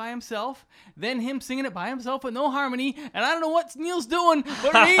singing it by himself, then him singing it by himself with no harmony, and I don't know what Neil's doing,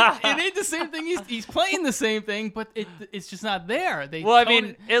 but it ain't the same thing. He's playing the same thing, but it's just not there.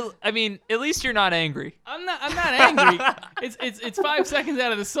 I mean, at least you're not angry. I'm not angry. It's 5 seconds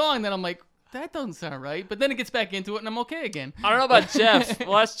out of the song that I'm like, that doesn't sound right. But then it gets back into it, and I'm okay again. I don't know about Jeff.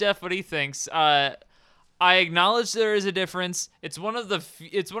 Well, ask Jeff what he thinks. I acknowledge there is a difference. It's one of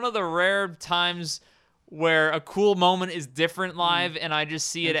the rare times where a cool moment is different live, and I just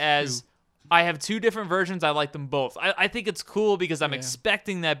see it as I have 2 different versions. I like them both. I think it's cool because I'm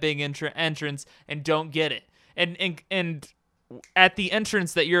expecting that big entrance and don't get it. And at the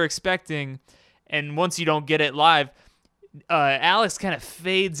entrance that you're expecting, and once you don't get it live, Alex kind of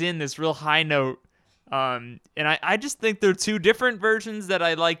fades in this real high note. And I just think they're 2 different versions that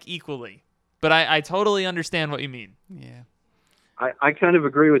I like equally. But I totally understand what you mean. Yeah. I kind of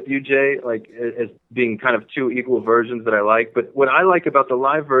agree with you, Jay, like as being kind of 2 equal versions that I like. But what I like about the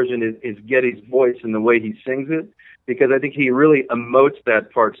live version is Geddy's voice and the way he sings it, because I think he really emotes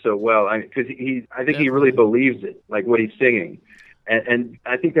that part so well. Because I think he really believes it, like what he's singing. and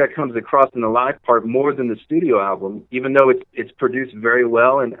I think that comes across in the live part more than the studio album, even though it's produced very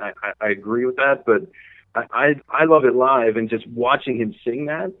well, and I agree with that. But I love it live, and just watching him sing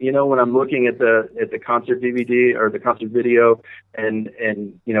that, you know, when I'm looking at the concert DVD or the concert video, and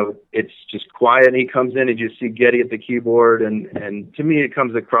you know, it's just quiet, and he comes in and you see Geddy at the keyboard, and to me it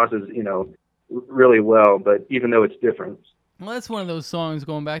comes across as, you know, really well, but even though it's different. Well, that's one of those songs,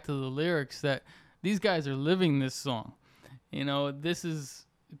 going back to the lyrics, that these guys are living this song. You know, this is,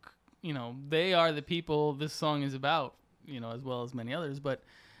 you know, they are the people this song is about, you know, as well as many others. But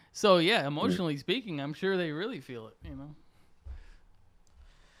so, yeah, emotionally speaking, I'm sure they really feel it, you know.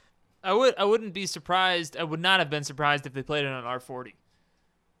 I wouldn't be surprised. I would not have been surprised if they played it on R40.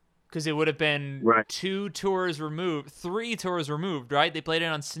 Because it would have been Right. 3 tours removed, right? They played it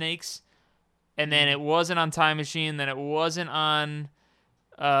on Snakes, and then it wasn't on Time Machine, then it wasn't on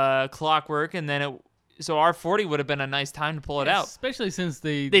Clockwork, and then so R40 would have been a nice time to pull it out. Especially since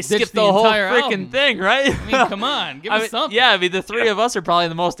they They ditched skipped the whole entire freaking album. thing, right? I mean, come on, give us something. Yeah, I mean, the three of us are probably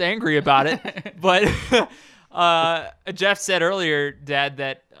the most angry about it. But Jeff said earlier, Dad,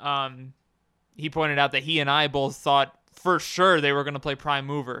 that he pointed out that he and I both thought for sure they were going to play Prime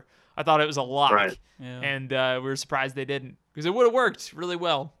Mover. I thought it was a lock. Right. Yeah. And we were surprised they didn't, because it would have worked really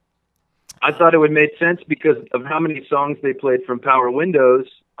well. I thought it would make sense because of how many songs they played from Power Windows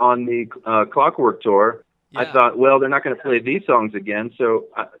on the Clockwork tour. I Yeah. thought, well, they're not going to play these songs again, so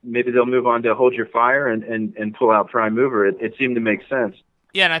maybe they'll move on to Hold Your Fire and pull out Prime Mover. It seemed to make sense.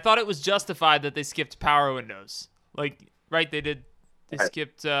 Yeah, and I thought it was justified that they skipped Power Windows. Like, right, they did. They Right.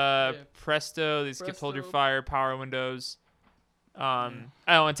 skipped Presto. They skipped Hold Your Presto. Fire, Power Windows. And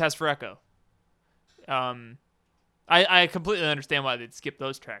Test for Echo. I completely understand why they'd skip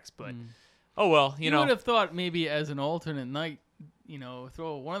those tracks, but oh well, you know, would have thought maybe as an alternate night, you know,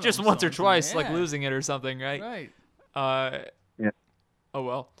 throw one of just those once or songs in twice, there. like Yeah, losing it or something, right? Right. Yeah. Oh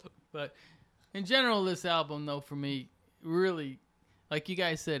well. But in general, this album, though, for me, really, like you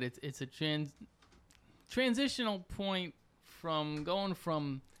guys said, it's a transitional point from going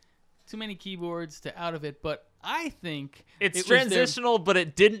from too many keyboards to out of it. But I think It's it was their- transitional, but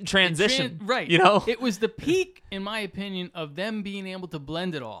it didn't transition. right. You know? It was the peak, in my opinion, of them being able to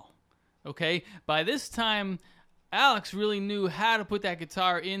blend it all. Okay? By this time, Alex really knew how to put that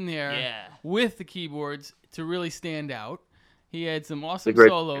guitar in there Yeah. with the keyboards to really stand out. He had some awesome great-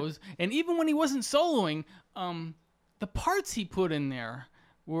 solos. And even when he wasn't soloing, the parts he put in there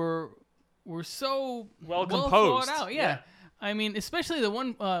were so Well thought composed. out. Yeah. Yeah. I mean, especially the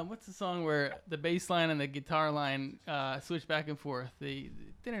one, what's the song where the bass line and the guitar line switch back and forth?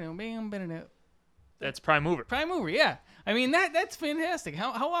 That's Prime Mover. Prime Mover, yeah. I mean, that's fantastic.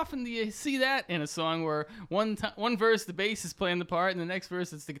 How often do you see that in a song where one verse the bass is playing the part and the next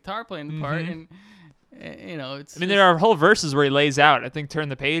verse it's the guitar playing the part, and you know, it's. I mean, there are whole verses where he lays out. I think "Turn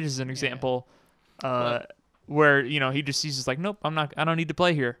the Page" is an example, where he's just like, nope, I don't need to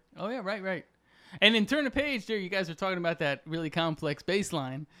play here. Oh yeah, right. And in Turn the Page, there you guys are talking about that really complex bass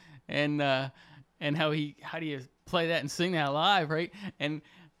line, and how do you play that and sing that live, right? And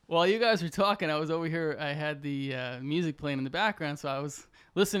while you guys were talking, I was over here. I had the music playing in the background, so I was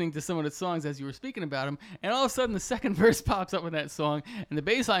listening to some of the songs as you were speaking about them. And all of a sudden, the second verse pops up in that song, and the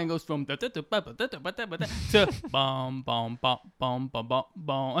bass line goes from to bum bum bum bum bum bum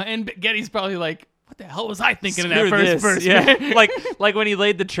bum. And Geddy's probably like, "What the hell was I thinking in that Screw first this. verse?" Yeah, man?" like when he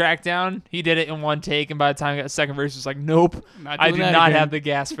laid the track down, he did it in one take, and by the time he got the second verse, he was like, nope, Not I doing do that not again. have the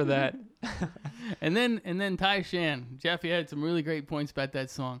gas for that. And then Ty Shan, Jeff, you had some really great points about that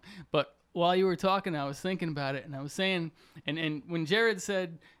song. But while you were talking, I was thinking about it, and I was saying, and when Jared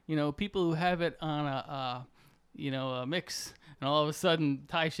said, you know, people who have it on a mix, and all of a sudden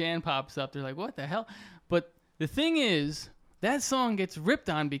Ty Shan pops up, they're like, what the hell? But the thing is, that song gets ripped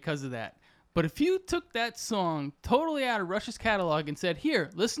on because of that. But if you took that song totally out of Rush's catalog and said, here,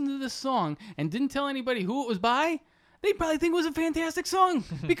 listen to this song, and didn't tell anybody who it was by, they'd probably think it was a fantastic song,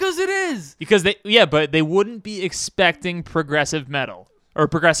 because it is. Because but they wouldn't be expecting progressive metal or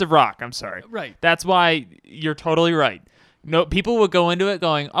progressive rock. I'm sorry. Right. That's why you're totally right. No, people would go into it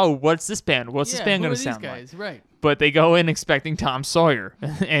going, "Oh, what's this band? What's this band who going are to these sound like?" guys? Right. But they go in expecting Tom Sawyer,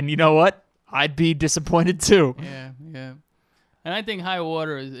 and you know what? I'd be disappointed too. Yeah. And I think High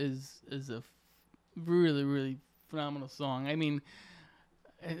Water is a really, really phenomenal song. I mean,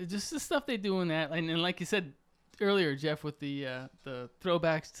 just the stuff they do in that, and like you said earlier, Jeff, with the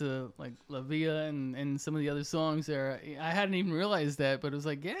throwbacks to like La Villa and some of the other songs there, I hadn't even realized that, but it was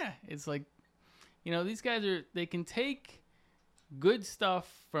like, yeah, it's like, you know, these guys they can take good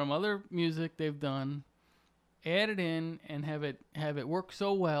stuff from other music they've done, add it in, and have it work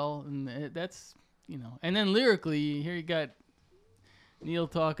so well, and that's, you know. And then lyrically, here you got Neil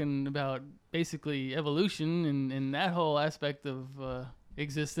talking about basically evolution and that whole aspect of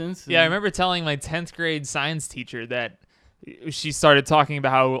existence. Yeah, I and- remember telling my 10th grade science teacher that she started talking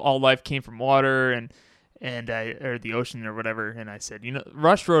about how all life came from water and or the ocean or whatever, and I said,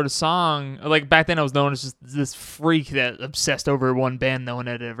 Rush wrote a song. Like back then, I was known as just this freak that obsessed over one band no one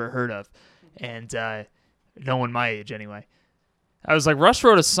had ever heard of, and no one my age anyway. I was like, Rush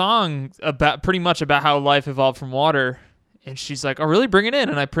wrote a song pretty much about how life evolved from water, and she's like, "Oh, really? Bring it in."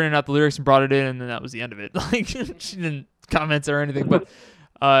 And I printed out the lyrics and brought it in, and then that was the end of it. Like she didn't comment or anything, but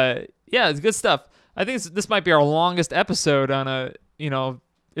yeah, it's good stuff. I think this might be our longest episode on a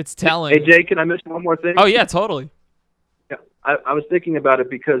It's telling. Hey, Jay, can I mention one more thing? Oh, yeah, totally. Yeah, I was thinking about it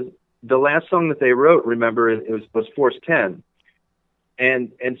because the last song that they wrote, remember, it was Force 10.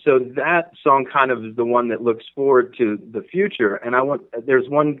 And so that song kind of is the one that looks forward to the future. And there's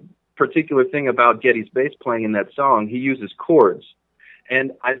one particular thing about Geddy's bass playing in that song. He uses chords.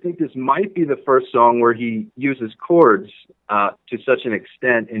 And I think this might be the first song where he uses chords to such an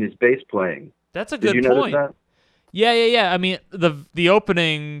extent in his bass playing. That's a good Did you point. notice that? Yeah. I mean, the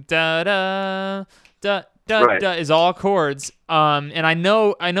opening da da da da Right. da is all chords. And I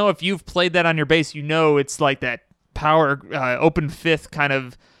know if you've played that on your bass, it's like that power open fifth kind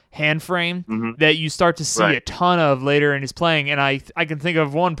of hand frame that you start to see Right. a ton of later in his playing. And I can think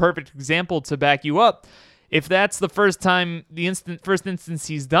of one perfect example to back you up. If that's the first time, first instance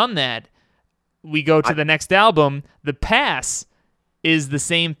he's done that, we go to the next album. The Pass is the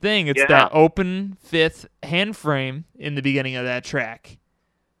same thing. It's that open fifth hand frame in the beginning of that track.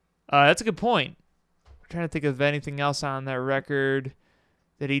 That's a good point. I'm trying to think of anything else on that record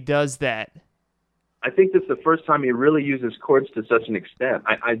that he does that. I think that's the first time he really uses chords to such an extent.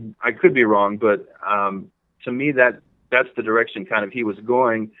 I could be wrong, but to me that's the direction kind of he was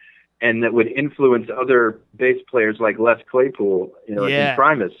going, and that would influence other bass players like Les Claypool, in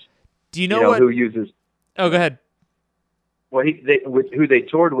Primus. Do you know what? Who uses? Oh, go ahead. Well, who they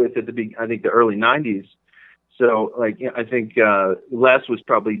toured with at I think the early '90s. So, I think Les was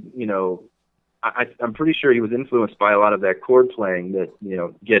probably, I'm pretty sure he was influenced by a lot of that chord playing that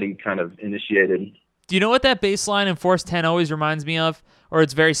Geddy kind of initiated. Do you know what that bass line in Force 10 always reminds me of, or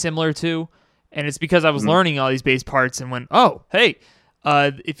it's very similar to? And it's because I was learning all these bass parts and went, oh, hey,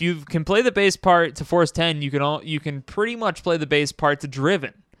 if you can play the bass part to Force 10, you can pretty much play the bass part to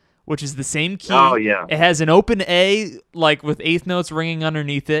Driven, which is the same key. Oh, yeah. It has an open A, like with eighth notes ringing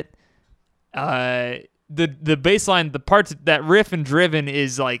underneath it. The bass line, the parts, that riff in Driven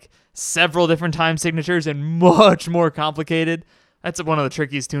is like several different time signatures and much more complicated. That's one of the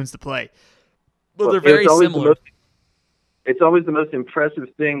trickiest tunes to play. But they're very similar. It's always the most impressive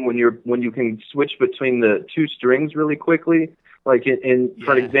thing when you can switch between the two strings really quickly. Like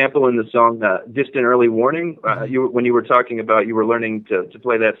for example, in the song "Distant Early Warning," when you were talking about you were learning to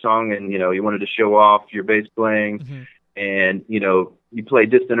play that song, and you wanted to show off your bass playing, and you play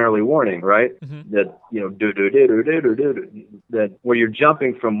 "Distant Early Warning," right? That that where you're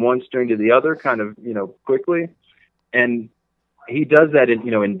jumping from one string to the other, kind of quickly, and he does that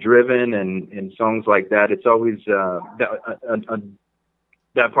in Driven and in songs like that. It's always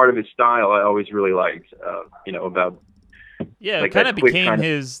that part of his style I always really liked. About. Yeah, like it kind of that quick became kind of-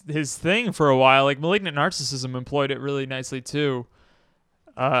 his thing for a while. Like Malignant Narcissism employed it really nicely too.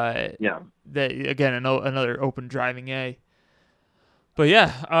 Yeah. That again, another open driving A. But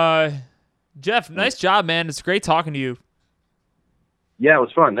yeah, Jeff, nice job, man. It's great talking to you. Yeah, it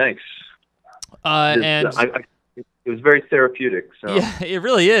was fun. Thanks. And It was very therapeutic. So. yeah, it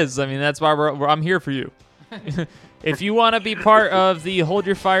really is. I mean, that's why I'm here for you. If you want to be part of the Hold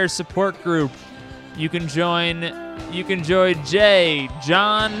Your Fire support group, you can join Jay,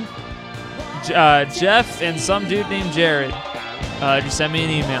 John, Jeff, and some dude named Jared. Just send me an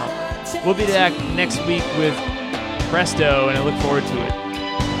email. We'll be back next week with Presto, and I look forward to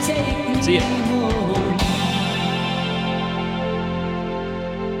it. See ya.